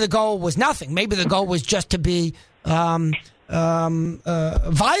 Now, maybe the goal was nothing. Maybe the goal was just to be violent.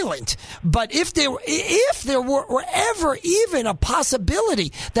 But if there were ever even a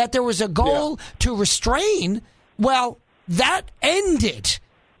possibility that there was a goal to restrain, well, that ended.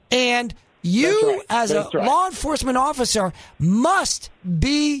 And you, as a law enforcement officer, must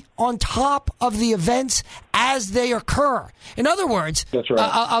be on top of the events as they occur. In other words,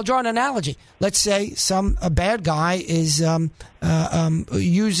 I'll draw an analogy. Let's say a bad guy is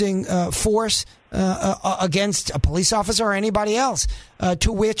using force against a police officer or anybody else,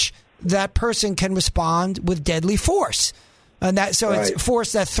 to which that person can respond with deadly force. And it's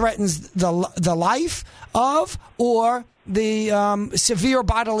force that threatens the life of or the severe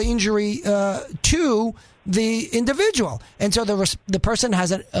bodily injury to the individual. And so the person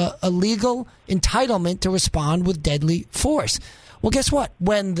has a legal entitlement to respond with deadly force. Well, guess what?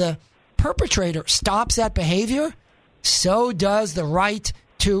 When the perpetrator stops that behavior, so does the right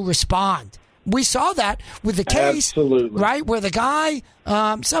to respond. We saw that with the case, right, where the guy,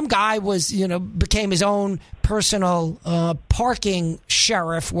 some guy was, became his own personal parking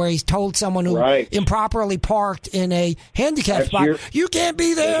sheriff, where he's told someone who improperly parked in a handicap spot, you can't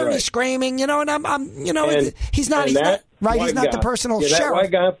be there. And he's screaming, and he's not the personal sheriff. That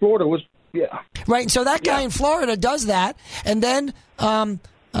white guy in Florida was, right. And so that guy in Florida does that, and then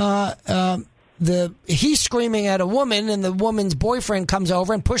he's screaming at a woman, and the woman's boyfriend comes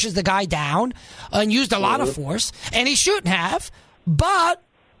over and pushes the guy down and used a lot of force, and he shouldn't have, but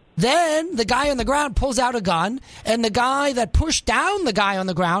Then the guy on the ground pulls out a gun, and the guy that pushed down the guy on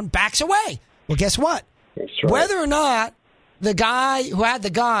the ground backs away. Well, guess what? That's right. Whether or not the guy who had the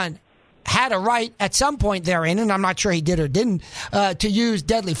gun had a right at some point therein, and I'm not sure he did or didn't, to use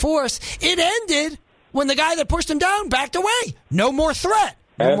deadly force, it ended when the guy that pushed him down backed away. No more threat.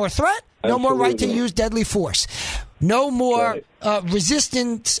 No more threat. No more right to use deadly force. No more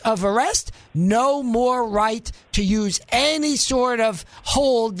resistance of arrest. No more right to use any sort of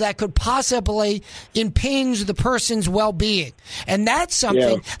hold that could possibly impinge the person's well-being. And that's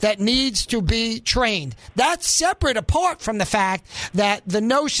something that needs to be trained. That's separate apart from the fact that the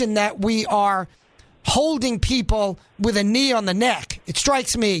notion that we are holding people with a knee on the neck. It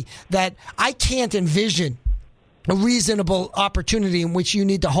strikes me that I can't envision a reasonable opportunity in which you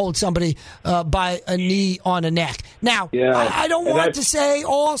need to hold somebody by a knee on a neck. Now, I don't want to say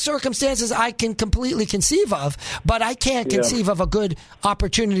all circumstances I can completely conceive of, but I can't conceive of a good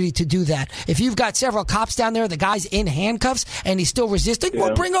opportunity to do that. If you've got several cops down there, the guy's in handcuffs, and he's still resisting,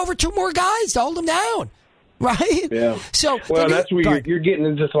 well, bring over 2 more guys to hold him down. Right? Yeah. So, that's where you're getting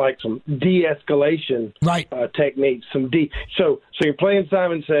into like some de-escalation techniques. So you're playing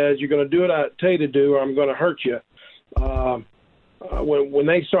Simon Says, you're going to do what I tell you to do, or I'm going to hurt you. When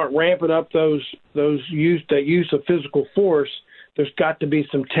they start ramping up that use of physical force, there's got to be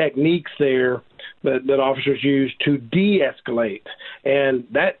some techniques there that officers use to de-escalate, and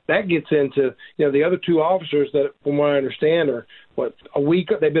that gets into the other 2 officers that, from what I understand, are a week.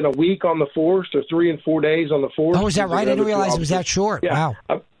 They've been a week on the force, or 3 and 4 days on the force. Oh, is that right? I didn't realize it was that short. Yeah.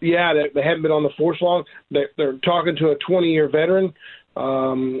 Wow. They haven't been on the force long. They're talking to a 20-year veteran.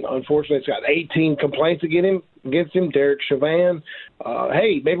 Unfortunately, it's got 18 complaints against him, Derek Chauvin.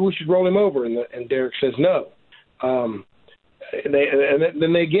 Hey, maybe we should roll him over, and Derek says no. Then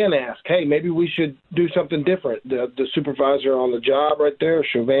they again ask, hey, maybe we should do something different. The supervisor on the job right there,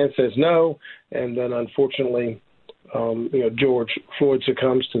 Chauvin, says no, and then unfortunately, George Floyd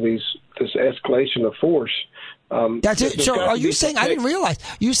succumbs to this escalation of force. That's it. So are you saying, I didn't realize,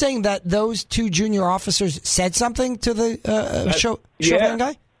 you saying that those 2 junior officers said something to the Chauvin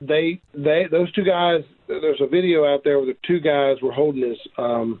guy? Those 2 guys, there's a video out there where the 2 guys were holding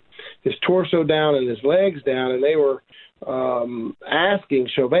his torso down and his legs down, and they were asking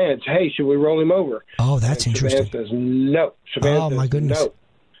Chauvin, hey, should we roll him over? Oh, that's interesting. Chauvin says no. Chauvin says my goodness. No.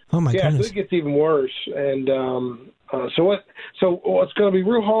 Oh, my goodness. So it gets even worse. And so what's going to be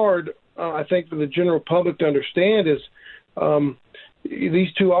real hard, I think, for the general public to understand is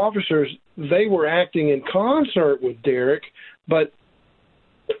these 2 officers, they were acting in concert with Derek, but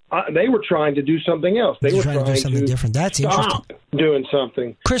they were trying to do something else. They were trying to do something different. That's interesting. Doing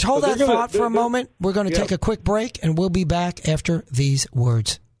something. Chris, hold that thought for a moment. We're going to take a quick break, and we'll be back after these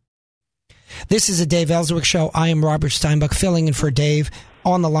words. This is a Dave Elswick Show. I am Robert Steinbuck, filling in for Dave.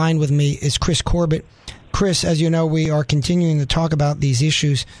 On the line with me is Chris Corbett. Chris, as you know, we are continuing to talk about these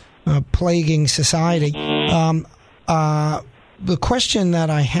issues plaguing society. The question that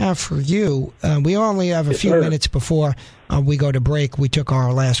I have for you, we only have a few minutes before we go to break. We took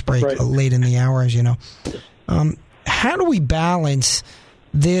our last break late in the hour, as you know. How do we balance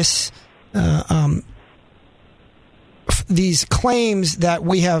this, these claims that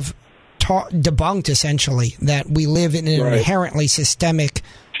we have debunked, essentially, that we live in an inherently systemic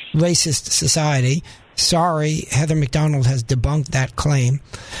racist society? Sorry, Heather McDonald has debunked that claim,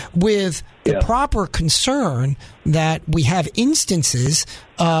 with the proper concern that we have instances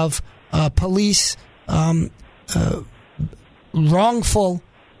of police wrongful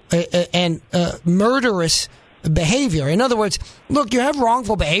and murderous behavior. In other words, look, you have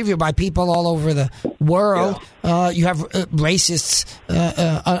wrongful behavior by people all over the world. You have racists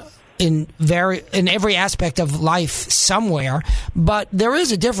in every aspect of life somewhere, but there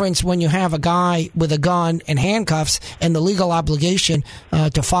is a difference when you have a guy with a gun and handcuffs and the legal obligation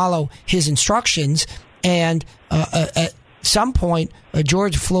to follow his instructions. And at some point,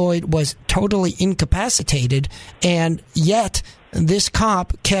 George Floyd was totally incapacitated, and yet this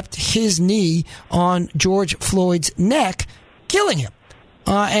cop kept his knee on George Floyd's neck, killing him.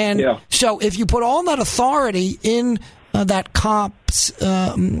 So if you put all that authority in that cop's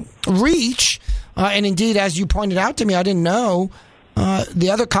reach, and indeed, as you pointed out to me, I didn't know, the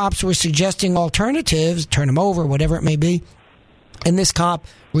other cops were suggesting alternatives, turn him over, whatever it may be, and this cop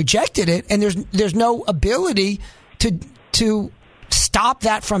rejected it, and there's no ability to stop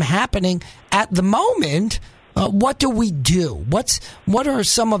that from happening at the moment. What do we do? What are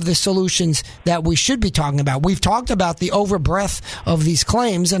some of the solutions that we should be talking about? We've talked about the overbreadth of these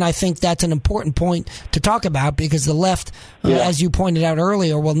claims, and I think that's an important point to talk about because the left, as you pointed out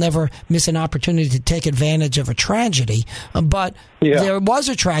earlier, will never miss an opportunity to take advantage of a tragedy. But there was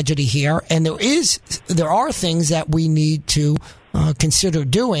a tragedy here, and there are things that we need to consider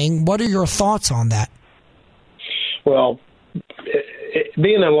doing. What are your thoughts on that? Well,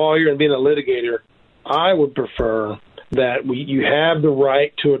 being a lawyer and being a litigator, I would prefer that you have the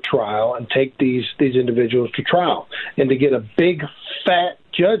right to a trial and take these individuals to trial and to get a big, fat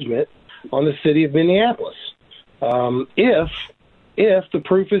judgment on the city of Minneapolis if the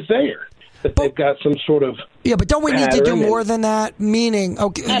proof is there, that they've got some sort of but don't we need to do more than that? Meaning,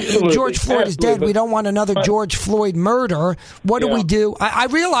 George Floyd is dead. We don't want another George Floyd murder. What do we do? I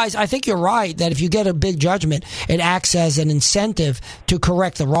realize, I think you're right, that if you get a big judgment, it acts as an incentive to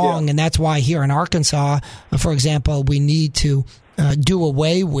correct the wrong. And that's why here in Arkansas, for example, we need to do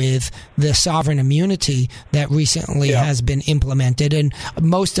away with the sovereign immunity that recently has been implemented. And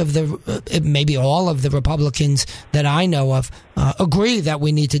most of maybe all of the Republicans that I know of agree that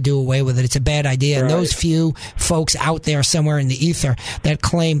we need to do away with it. It's a bad idea. Right. And those few folks out there somewhere in the ether that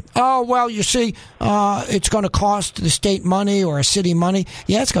claim, oh, well, you see, it's going to cost the state money or a city money.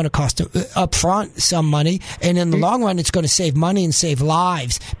 Yeah, it's going to cost up front some money. And in the long run, it's going to save money and save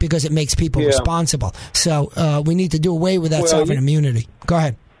lives because it makes people responsible. So we need to do away with that sovereign immunity. Go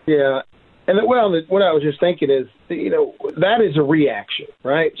ahead. Yeah. And what I was just thinking is, that is a reaction,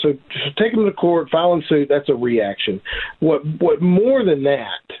 right? So just take them to court, filing suit, that's a reaction. What more than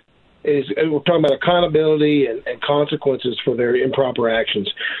that is, we're talking about accountability and consequences for their improper actions.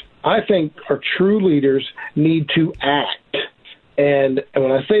 I think our true leaders need to act. And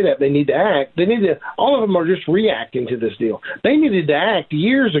when I say that, they need to act. All of them are just reacting to this deal. They needed to act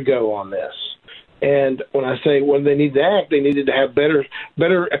years ago on this. And when I say when they need to act, they needed to have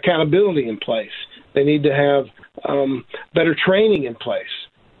better accountability in place. They need to have better training in place.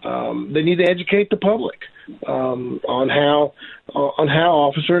 They need to educate the public on how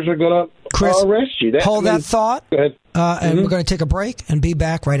officers are going to arrest you. Hold that thought. Go ahead. And we're going to take a break and be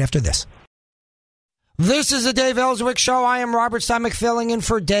back right after this. This is the Dave Elswick Show. I am Robert Steinbeck filling in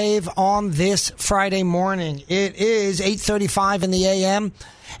for Dave on this Friday morning. It is 8:35 in the a.m.,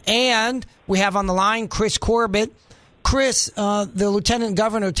 and we have on the line Chris Corbett. Chris, the Lieutenant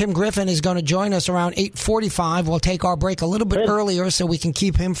Governor, Tim Griffin, is going to join us around 8:45. We'll take our break a little bit earlier so we can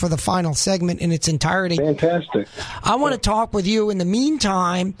keep him for the final segment in its entirety. Fantastic. I want to talk with you in the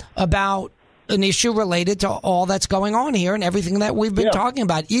meantime about an issue related to all that's going on here and everything that we've been talking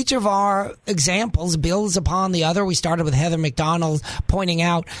about. Each of our examples builds upon the other. We started with Heather McDonald pointing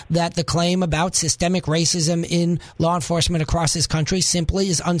out that the claim about systemic racism in law enforcement across this country simply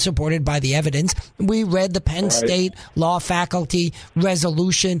is unsupported by the evidence. We read the Penn State law faculty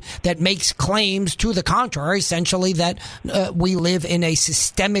resolution that makes claims to the contrary, essentially that we live in a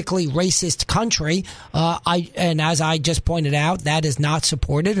systemically racist country. And as I just pointed out, that is not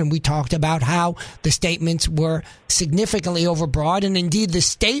supported. And we talked about how the statements were significantly overbroad, and indeed the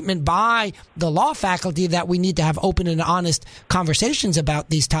statement by the law faculty that we need to have open and honest conversations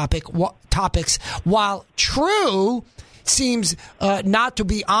about these topics, while true, seems not to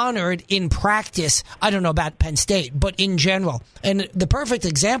be honored in practice. I don't know about Penn State, but in general. And the perfect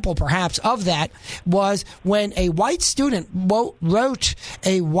example, perhaps, of that was when a white student wrote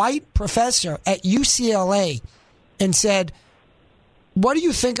a white professor at UCLA and said, what do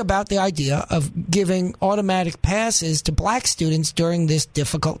you think about the idea of giving automatic passes to black students during this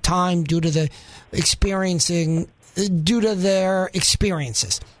difficult time due to their experiences?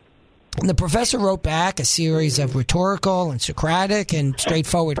 And the professor wrote back a series of rhetorical and Socratic and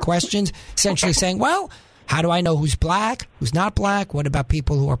straightforward questions, essentially saying, well, how do I know who's black, who's not black? What about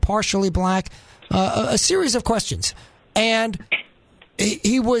people who are partially black? A series of questions. And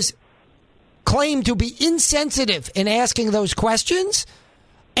he was claimed to be insensitive in asking those questions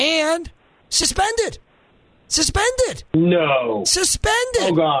and suspended. No. Suspended.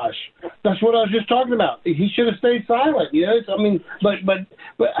 Oh, gosh. That's what I was just talking about. He should have stayed silent.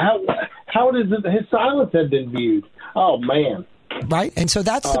 But how does his silence have been viewed? Oh, man. Right? And so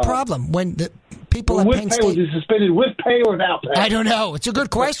that's the problem. When the people at Penn State... Was he suspended with pay or without pay? I don't know. It's a good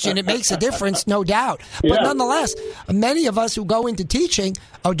question. It makes a difference, no doubt. But nonetheless, many of us who go into teaching,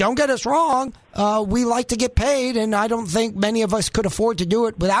 don't get us wrong, we like to get paid, and I don't think many of us could afford to do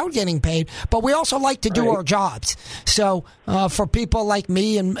it without getting paid, but we also like to do our jobs. So for people like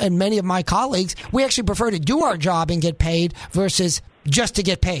me and many of my colleagues, we actually prefer to do our job and get paid versus just to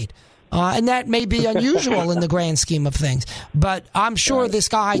get paid. And that may be unusual in the grand scheme of things. But I'm sure this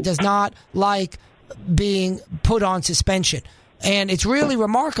guy does not like being put on suspension. And it's really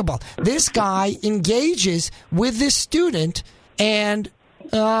remarkable. This guy engages with this student and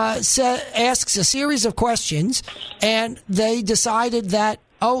asks a series of questions, and they decided that,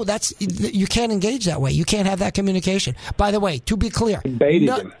 you can't engage that way. You can't have that communication. By the way, to be clear, he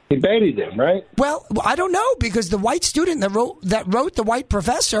baited him, right? Well, I don't know, because the white student that wrote the white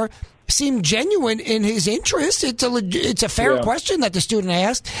professor seemed genuine in his interest. It's a fair question that the student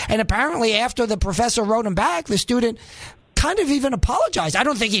asked, and apparently after the professor wrote him back, the student kind of even apologized. I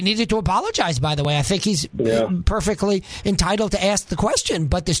don't think he needed to apologize, by the way. I think he's perfectly entitled to ask the question.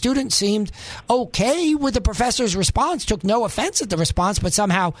 But the student seemed okay with the professor's response, took no offense at the response, but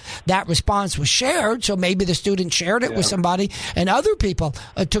somehow that response was shared. So maybe the student shared it with somebody, and other people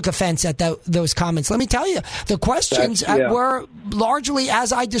took offense at those comments. Let me tell you, the questions were largely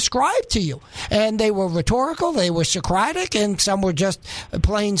as I described to you. And they were rhetorical, they were Socratic, and some were just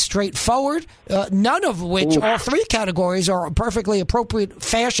plain straightforward, none of which, all three categories, are perfectly appropriate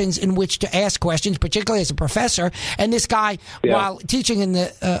fashions in which to ask questions, particularly as a professor. And this guy, while teaching in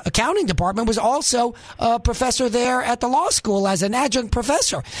the accounting department, was also a professor there at the law school as an adjunct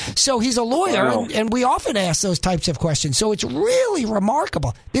professor. So he's a lawyer, and we often ask those types of questions. So it's really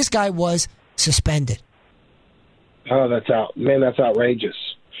remarkable. This guy was suspended. Oh, that's outrageous.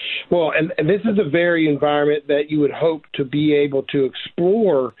 Well, and this is the very environment that you would hope to be able to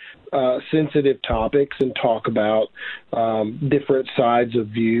explore sensitive topics and talk about different sides of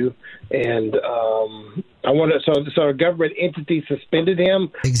view. And so a government entity suspended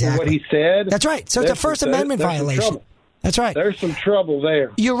him for what he said. That's right. So it's a First Amendment violation. That's right. There's some trouble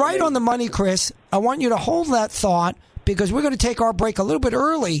there. You're right on the money, Chris. I want you to hold that thought, because we're going to take our break a little bit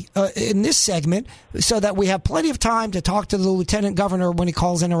early in this segment so that we have plenty of time to talk to the Lieutenant Governor when he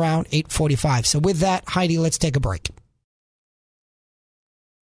calls in around 8:45. So with that, Heidi, let's take a break.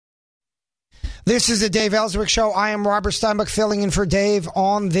 This is the Dave Elswick Show. I am Robert Steinbuck filling in for Dave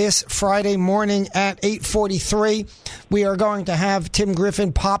on this Friday morning at 8:43. We are going to have Tim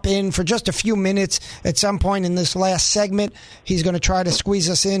Griffin pop in for just a few minutes at some point in this last segment. He's going to try to squeeze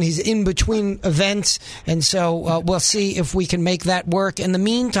us in. He's in between events, and so we'll see if we can make that work. In the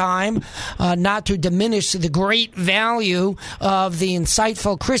meantime, not to diminish the great value of the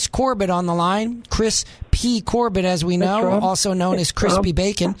insightful Chris Corbett on the line. Chris P. Corbett, as we know, also known as Crispy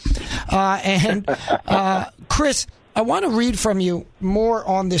Bacon. And Chris, I want to read from you more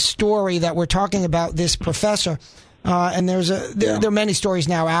on this story that we're talking about, this professor. And there are many stories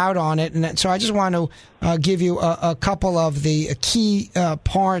now out on it. And so I just want to give you a couple of the key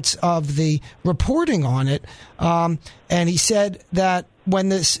parts of the reporting on it. And he said that when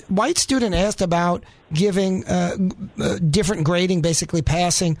this white student asked about giving different grading, basically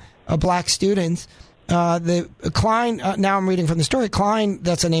passing black students, the Klein, now I'm reading from the story, Klein,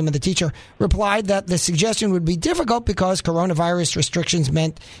 that's the name of the teacher, replied that the suggestion would be difficult because coronavirus restrictions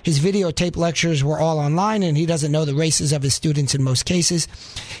meant his videotape lectures were all online and he doesn't know the races of his students in most cases.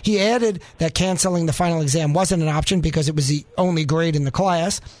 He added that canceling the final exam wasn't an option because it was the only grade in the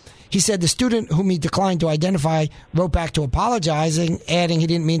class. He said the student whom he declined to identify wrote back to apologizing, adding he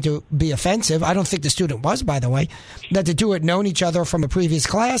didn't mean to be offensive. I don't think the student was, by the way. That the two had known each other from a previous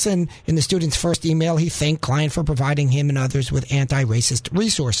class, and in the student's first email, he thanked Klein for providing him and others with anti-racist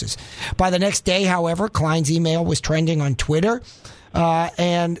resources. By the next day, however, Klein's email was trending on Twitter,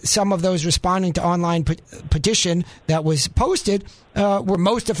 and some of those responding to online petition that was posted were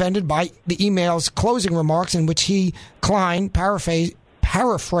most offended by the email's closing remarks in which he, Klein, paraphrased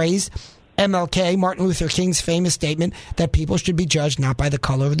MLK, Martin Luther King's famous statement that people should be judged not by the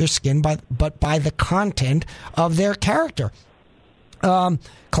color of their skin, but by the content of their character.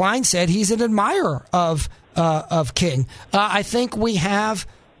 Klein said he's an admirer of King. I think we have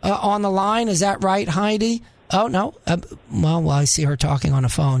on the line, is that right, Heidi? Oh, no. Well, I see her talking on a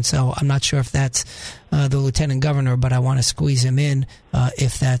phone, so I'm not sure if that's the Lieutenant Governor, but I want to squeeze him in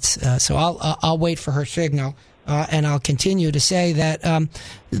if that's... so I'll wait for her signal. And I'll continue to say that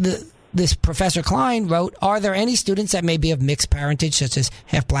this Professor Klein wrote, are there any students that may be of mixed parentage, such as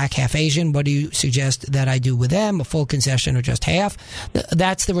half black, half Asian? What do you suggest that I do with them? A full concession or just half?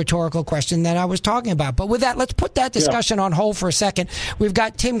 That's the rhetorical question that I was talking about. But with that, let's put that discussion on hold for a second. We've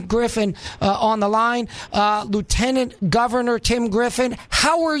got Tim Griffin on the line. Lieutenant Governor Tim Griffin,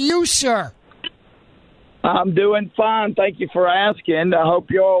 how are you, sir? I'm doing fine. Thank you for asking. I hope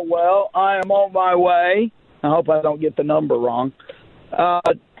you're all well. I am on my way. I hope I don't get the number wrong.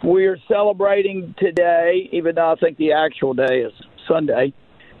 We're celebrating today, even though I think the actual day is Sunday,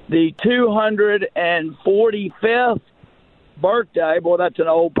 the 245th birthday. Boy, that's an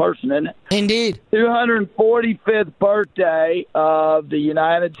old person, isn't it? Indeed. 245th birthday of the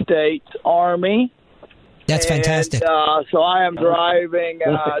United States Army That's fantastic. So I am driving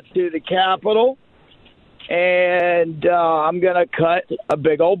to the Capitol, and I'm going to cut a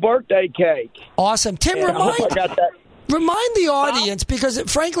big old birthday cake. Awesome. Tim, remind the audience, because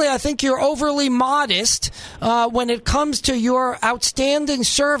frankly, I think you're overly modest when it comes to your outstanding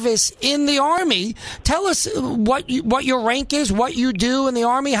service in the Army. Tell us what your rank is, what you do in the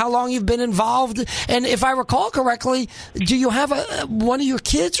Army, how long you've been involved, and if I recall correctly, do you have one of your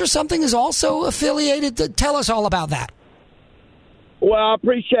kids or something is also affiliated? Tell us all about that. Well, I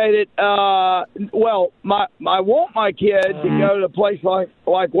appreciate it. I want my kid to go to a place like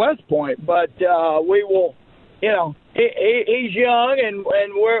West Point, but we will. He's young, and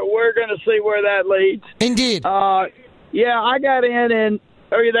we're going to see where that leads. Indeed. I got in, and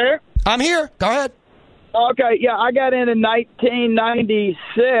are you there? I'm here. Go ahead. Okay. Yeah, I got in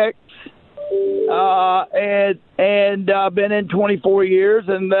 1996, and been in 24 years,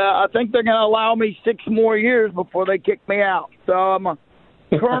 and I think they're going to allow me 6 more years before they kick me out. So I'm a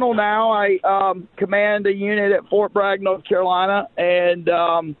colonel now. I command a unit at Fort Bragg, North Carolina, and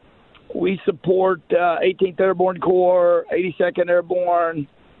we support 18th Airborne Corps, 82nd Airborne,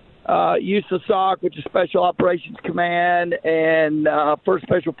 USASOC, which is Special Operations Command, and 1st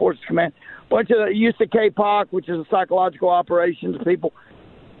Special Forces Command. Bunch of USACAPOC, which is a psychological operations people.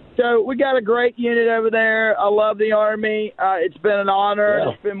 So we got a great unit over there. I love the Army. It's been an honor. Yeah.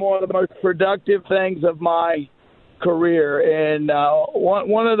 It's been one of the most productive things of my career, and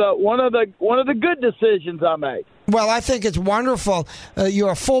one of the good decisions I made. Well, I think it's wonderful. You're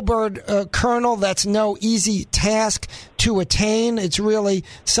a full bird colonel. That's no easy task to attain. It's really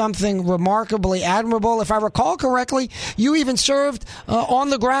something remarkably admirable. If I recall correctly, you even served on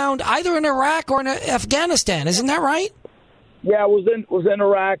the ground either in Iraq or in Afghanistan. Isn't that right? Yeah, I was in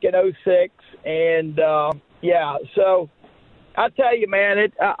Iraq in 2006, and so I tell you,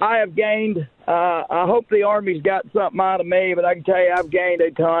 man, I have gained. I hope the Army's got something out of me, but I can tell you, I've gained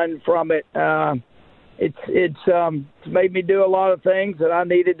a ton from it. It's made me do a lot of things that I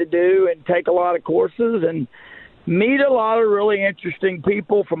needed to do, and take a lot of courses, and meet a lot of really interesting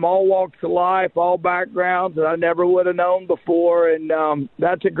people from all walks of life, all backgrounds that I never would have known before, and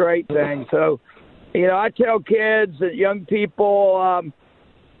that's a great thing. So, I tell kids and young people,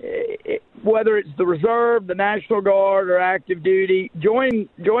 whether it's the Reserve, the National Guard, or active duty, join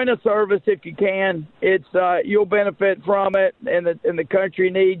a service if you can. It's you'll benefit from it, and the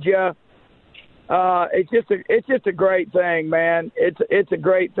country needs you. It's just a great thing, man. It's a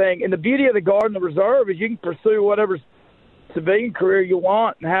great thing, and the beauty of the Guard and the Reserve is you can pursue whatever civilian career you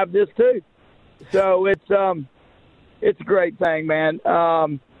want and have this too. So it's a great thing, man.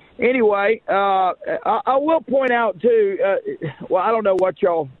 Anyway, I will point out, too, I don't know what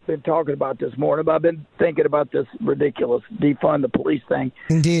y'all been talking about this morning, but I've been thinking about this ridiculous defund the police thing.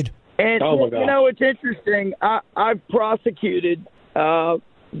 Indeed. And, it's interesting. I've prosecuted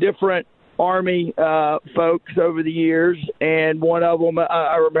different Army folks over the years, and one of them,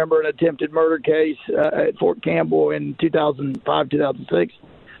 I remember an attempted murder case at Fort Campbell in 2005, 2006.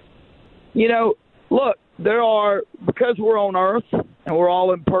 Look, because we're on Earth and we're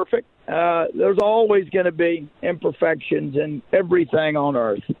all imperfect, there's always going to be imperfections in everything on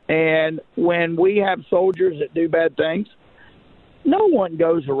Earth. And when we have soldiers that do bad things, no one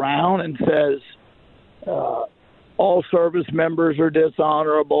goes around and says all service members are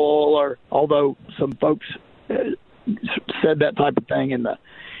dishonorable, or although some folks said that type of thing in the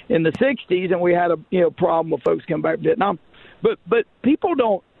 60s, and we had a problem with folks coming back from Vietnam. But people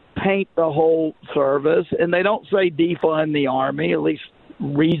don't paint the whole service, and they don't say defund the Army. At least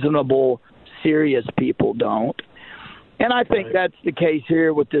reasonable, serious people don't. And I think that's the case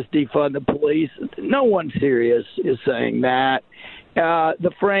here with this defund the police. No one serious is saying that.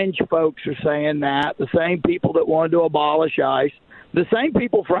 The fringe folks are saying that. The same people that wanted to abolish ICE. The same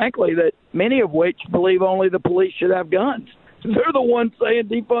people, frankly, that many of which believe only the police should have guns. They're the ones saying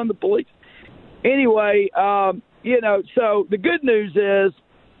defund the police. Anyway, so the good news is,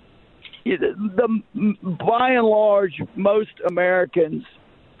 by and large, most Americans,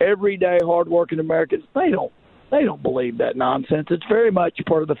 everyday hardworking Americans, they don't believe that nonsense. It's very much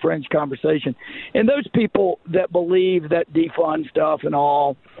part of the fringe conversation. And those people that believe that defund stuff and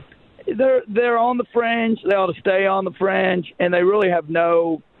all, they're on the fringe. They ought to stay on the fringe, and they really have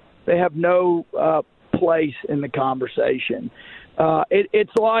no place in the conversation.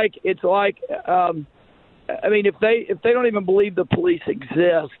 It's like. I mean, if they don't even believe the police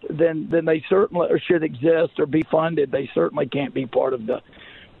exist, then they certainly should exist or be funded. They certainly can't be part of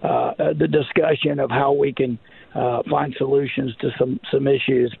the discussion of how we can find solutions to some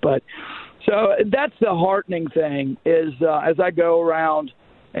issues. But so that's the heartening thing is as I go around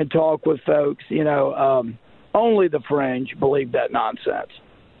and talk with folks. Only the fringe believe that nonsense.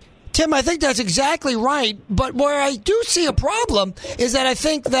 Tim, I think that's exactly right. But where I do see a problem is that I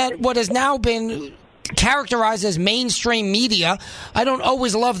think that what has now been characterized as mainstream media, I don't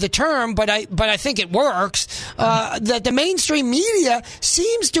always love the term, but I think it works, that the mainstream media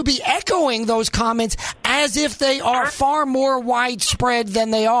seems to be echoing those comments as if they are far more widespread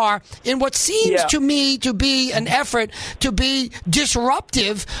than they are in what seems to me to be an effort to be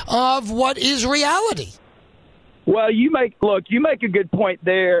disruptive of what is reality. Well, you make a good point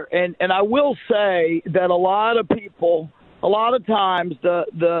there, and I will say that a lot of people, a lot of times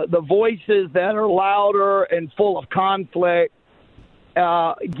the voices that are louder and full of conflict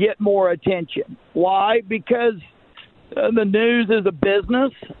get more attention. Why? Because the news is a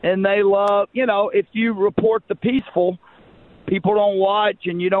business, and they love, if you report the peaceful, people don't watch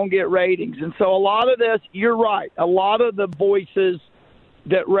and you don't get ratings. And so a lot of this, you're right, a lot of the voices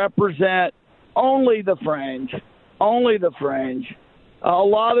that represent only the fringe, a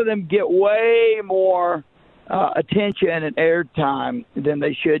lot of them get way more attention and airtime than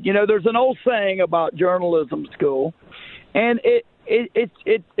they should. There's an old saying about journalism school, and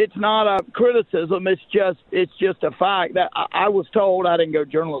it's not a criticism. It's just a fact that I was told. I didn't go to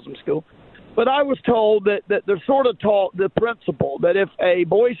journalism school, but I was told that they're sort of taught the principle that if a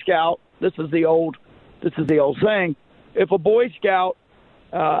Boy Scout, this is the old saying, if a Boy Scout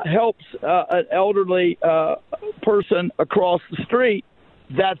helps an elderly person across the street,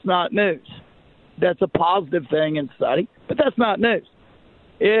 that's not news. That's a positive thing in society, but that's not news.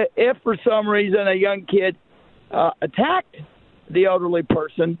 If for some reason a young kid attacked the elderly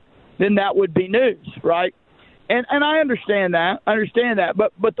person, then that would be news, right? And I understand that.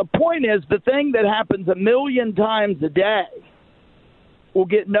 But the point is, the thing that happens 1 million times a day will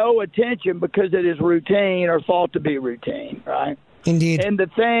get no attention because it is routine or thought to be routine, right? Indeed. And the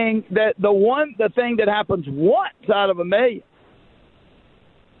thing that happens once out of 1 million,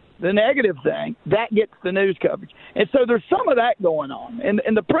 the negative thing, that gets the news coverage. And so there's some of that going on.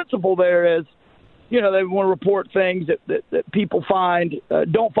 And the principle there is, they want to report things that people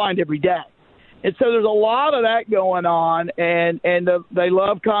don't find every day. And so there's a lot of that going on, and they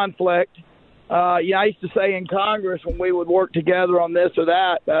love conflict. I used to say in Congress when we would work together on this or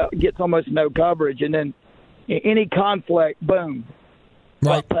that, gets almost no coverage. And then any conflict, boom,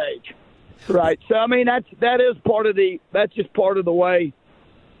 right page. Right. So, I mean, that's just part of the way.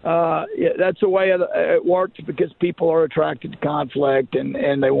 That's the way it works because people are attracted to conflict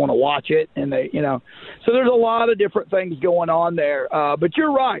and they want to watch it, and so there's a lot of different things going on there. But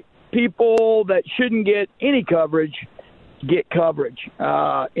you're right. People that shouldn't get any coverage get coverage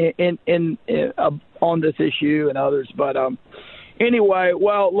in on this issue and others. But anyway,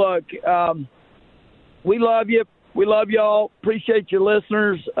 well, look, we love you. We love y'all. Appreciate your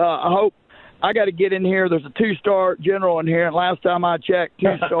listeners. I hope. I got to get in here. There's a 2-star general in here, and last time I checked,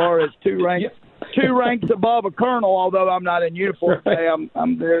 2-star is two ranks above a colonel. Although I'm not in uniform today,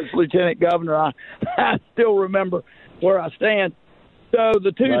 I'm there as lieutenant governor. I still remember where I stand. So the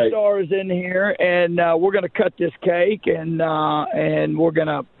 2-star is in here, and we're going to cut this cake, and we're going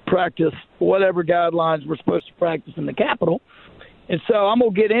to practice whatever guidelines we're supposed to practice in the Capitol. And so I'm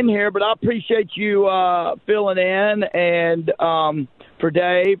going to get in here, but I appreciate you filling in and for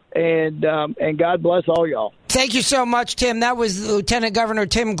Dave, and God bless all y'all. Thank you so much, Tim. That was Lieutenant Governor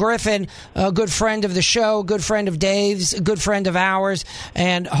Tim Griffin, a good friend of the show, good friend of Dave's, a good friend of ours,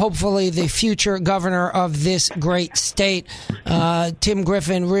 and hopefully the future governor of this great state. Tim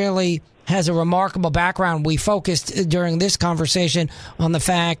Griffin really has a remarkable background. We focused during this conversation on the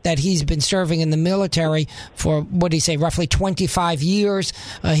fact that he's been serving in the military for, what did he say, roughly 25 years.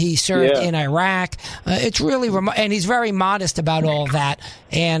 He served in Iraq. It's really and he's very modest about all that.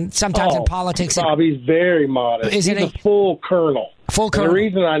 And sometimes in politics... Bob, he's very modest. He's a full colonel. Full colonel. And the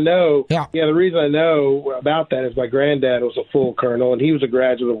reason I know, the reason I know about that is my granddad was a full colonel, and he was a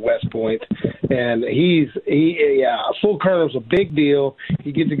graduate of West Point. And a full colonel is a big deal.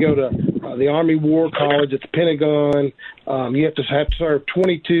 You get to go to the Army War College at the Pentagon. You have to serve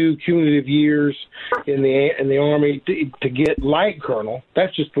 22 cumulative years in the Army to get light colonel.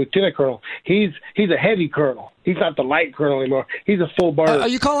 That's just lieutenant colonel. He's a heavy colonel. He's not the light colonel anymore. He's a full bird. Are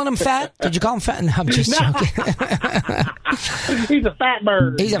you calling him fat? Did you call him fat? No, I'm just joking. He's a fat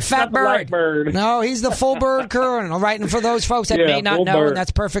bird. He's a fat bird. Light bird. No, he's the full bird colonel. Right, and for those folks that may not know, and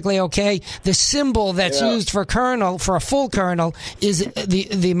that's perfectly okay, the symbol that's used for colonel, for a full colonel, is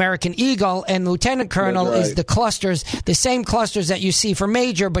the American eagle, and lieutenant colonel is the clusters, the same clusters that you see for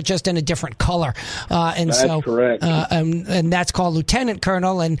major, but just in a different color. That's correct. And that's called lieutenant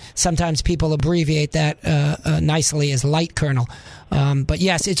colonel, and sometimes people abbreviate that nicely as light colonel. But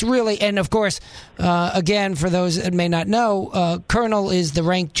yes, it's really, and of course, again, for those that may not know, colonel is the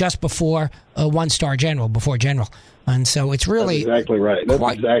rank just before 1-star general, before general. And so it's really... That's exactly right.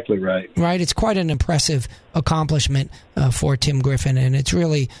 Exactly right. Right. It's quite an impressive accomplishment for Tim Griffin, and it's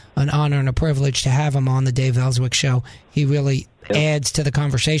really an honor and a privilege to have him on the Dave Elswick Show. He really adds to the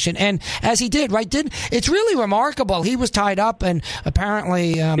conversation. And as he did, right, it's really remarkable. He was tied up, and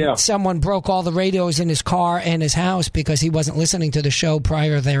apparently someone broke all the radios in his car and his house because he wasn't listening to the show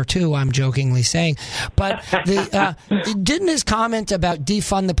prior thereto, I'm jokingly saying. But didn't his comment about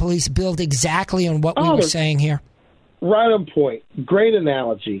defund the police build exactly on what we were saying here? Right on point. Great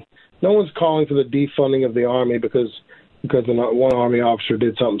analogy. No one's calling for the defunding of the Army because one Army officer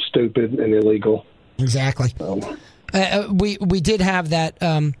did something stupid and illegal. Exactly. We did have that.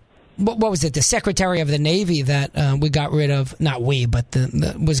 What was it? The Secretary of the Navy that we got rid of. Not we, but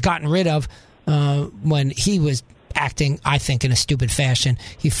was gotten rid of when he was acting, I think, in a stupid fashion.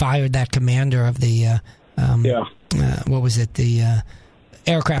 He fired that commander of the. What was it? The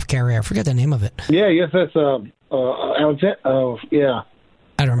aircraft carrier. I forget the name of it. Yes, that's I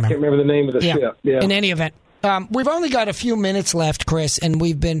don't remember. I can't remember the name of the ship. Yeah. In any event, we've only got a few minutes left, Chris, and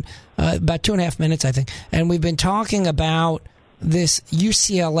we've been about 2.5 minutes, I think, and we've been talking about this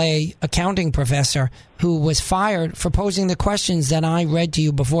UCLA accounting professor who was fired for posing the questions that I read to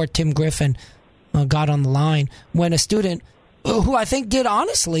you before Tim Griffin got on the line, when a student who I think did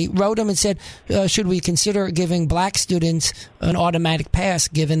honestly wrote him and said, should we consider giving black students an automatic pass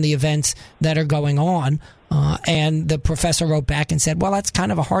given the events that are going on? And the professor wrote back and said, well, that's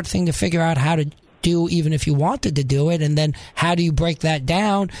kind of a hard thing to figure out how to do, even if you wanted to do it. And then how do you break that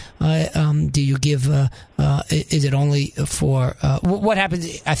down? Do you give, is it only for, what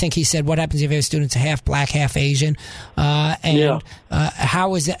happens? I think he said, what happens if your student's half black, half Asian? How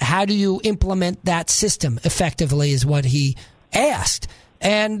do you implement that system effectively is what he asked.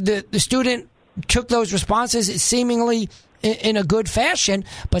 And the student took those responses seemingly in a good fashion,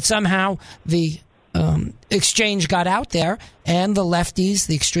 but somehow the exchange got out there, and the lefties,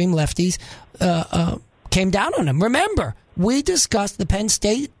 the extreme lefties, came down on him. Remember, we discussed the Penn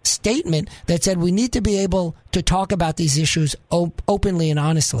State statement that said we need to be able to talk about these issues openly and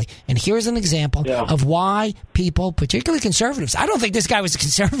honestly. And here's an example of why people, particularly conservatives, I don't think this guy was a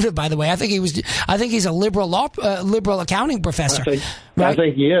conservative, by the way. I think he's a liberal accounting professor. I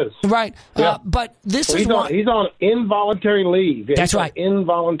think he is. Right. Yeah. But this he's on involuntary leave. That's right.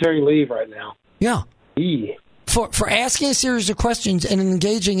 Involuntary leave right now. Yeah. Yeah. For asking a series of questions and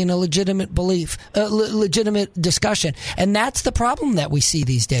engaging in a legitimate legitimate discussion. And that's the problem that we see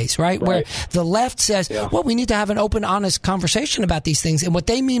these days, right? Where the left says, well, we need to have an open, honest conversation about these things. And what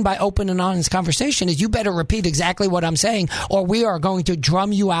they mean by open and honest conversation is you better repeat exactly what I'm saying, or we are going to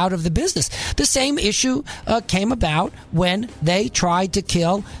drum you out of the business. The same issue came about when they tried to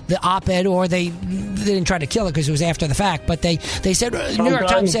kill the op-ed, or they didn't try to kill it because it was after the fact, but they said, New York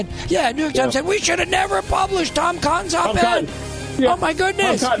Times said, we should have never published Tom Cotton's op-ed. Oh, my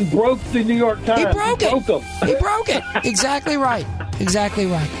goodness. Tom Cotton broke the New York Times. He broke it. He broke it. Exactly right. Exactly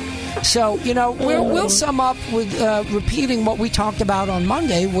right. So, we'll sum up with repeating what we talked about on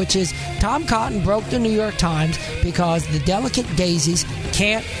Monday, which is Tom Cotton broke the New York Times because the delicate daisies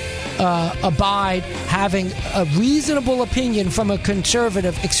can't abide having a reasonable opinion from a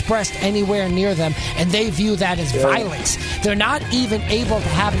conservative expressed anywhere near them, and they view that as violence. They're not even able to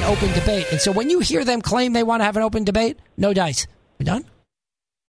have an open debate. And so when you hear them claim they want to have an open debate, no dice. We done?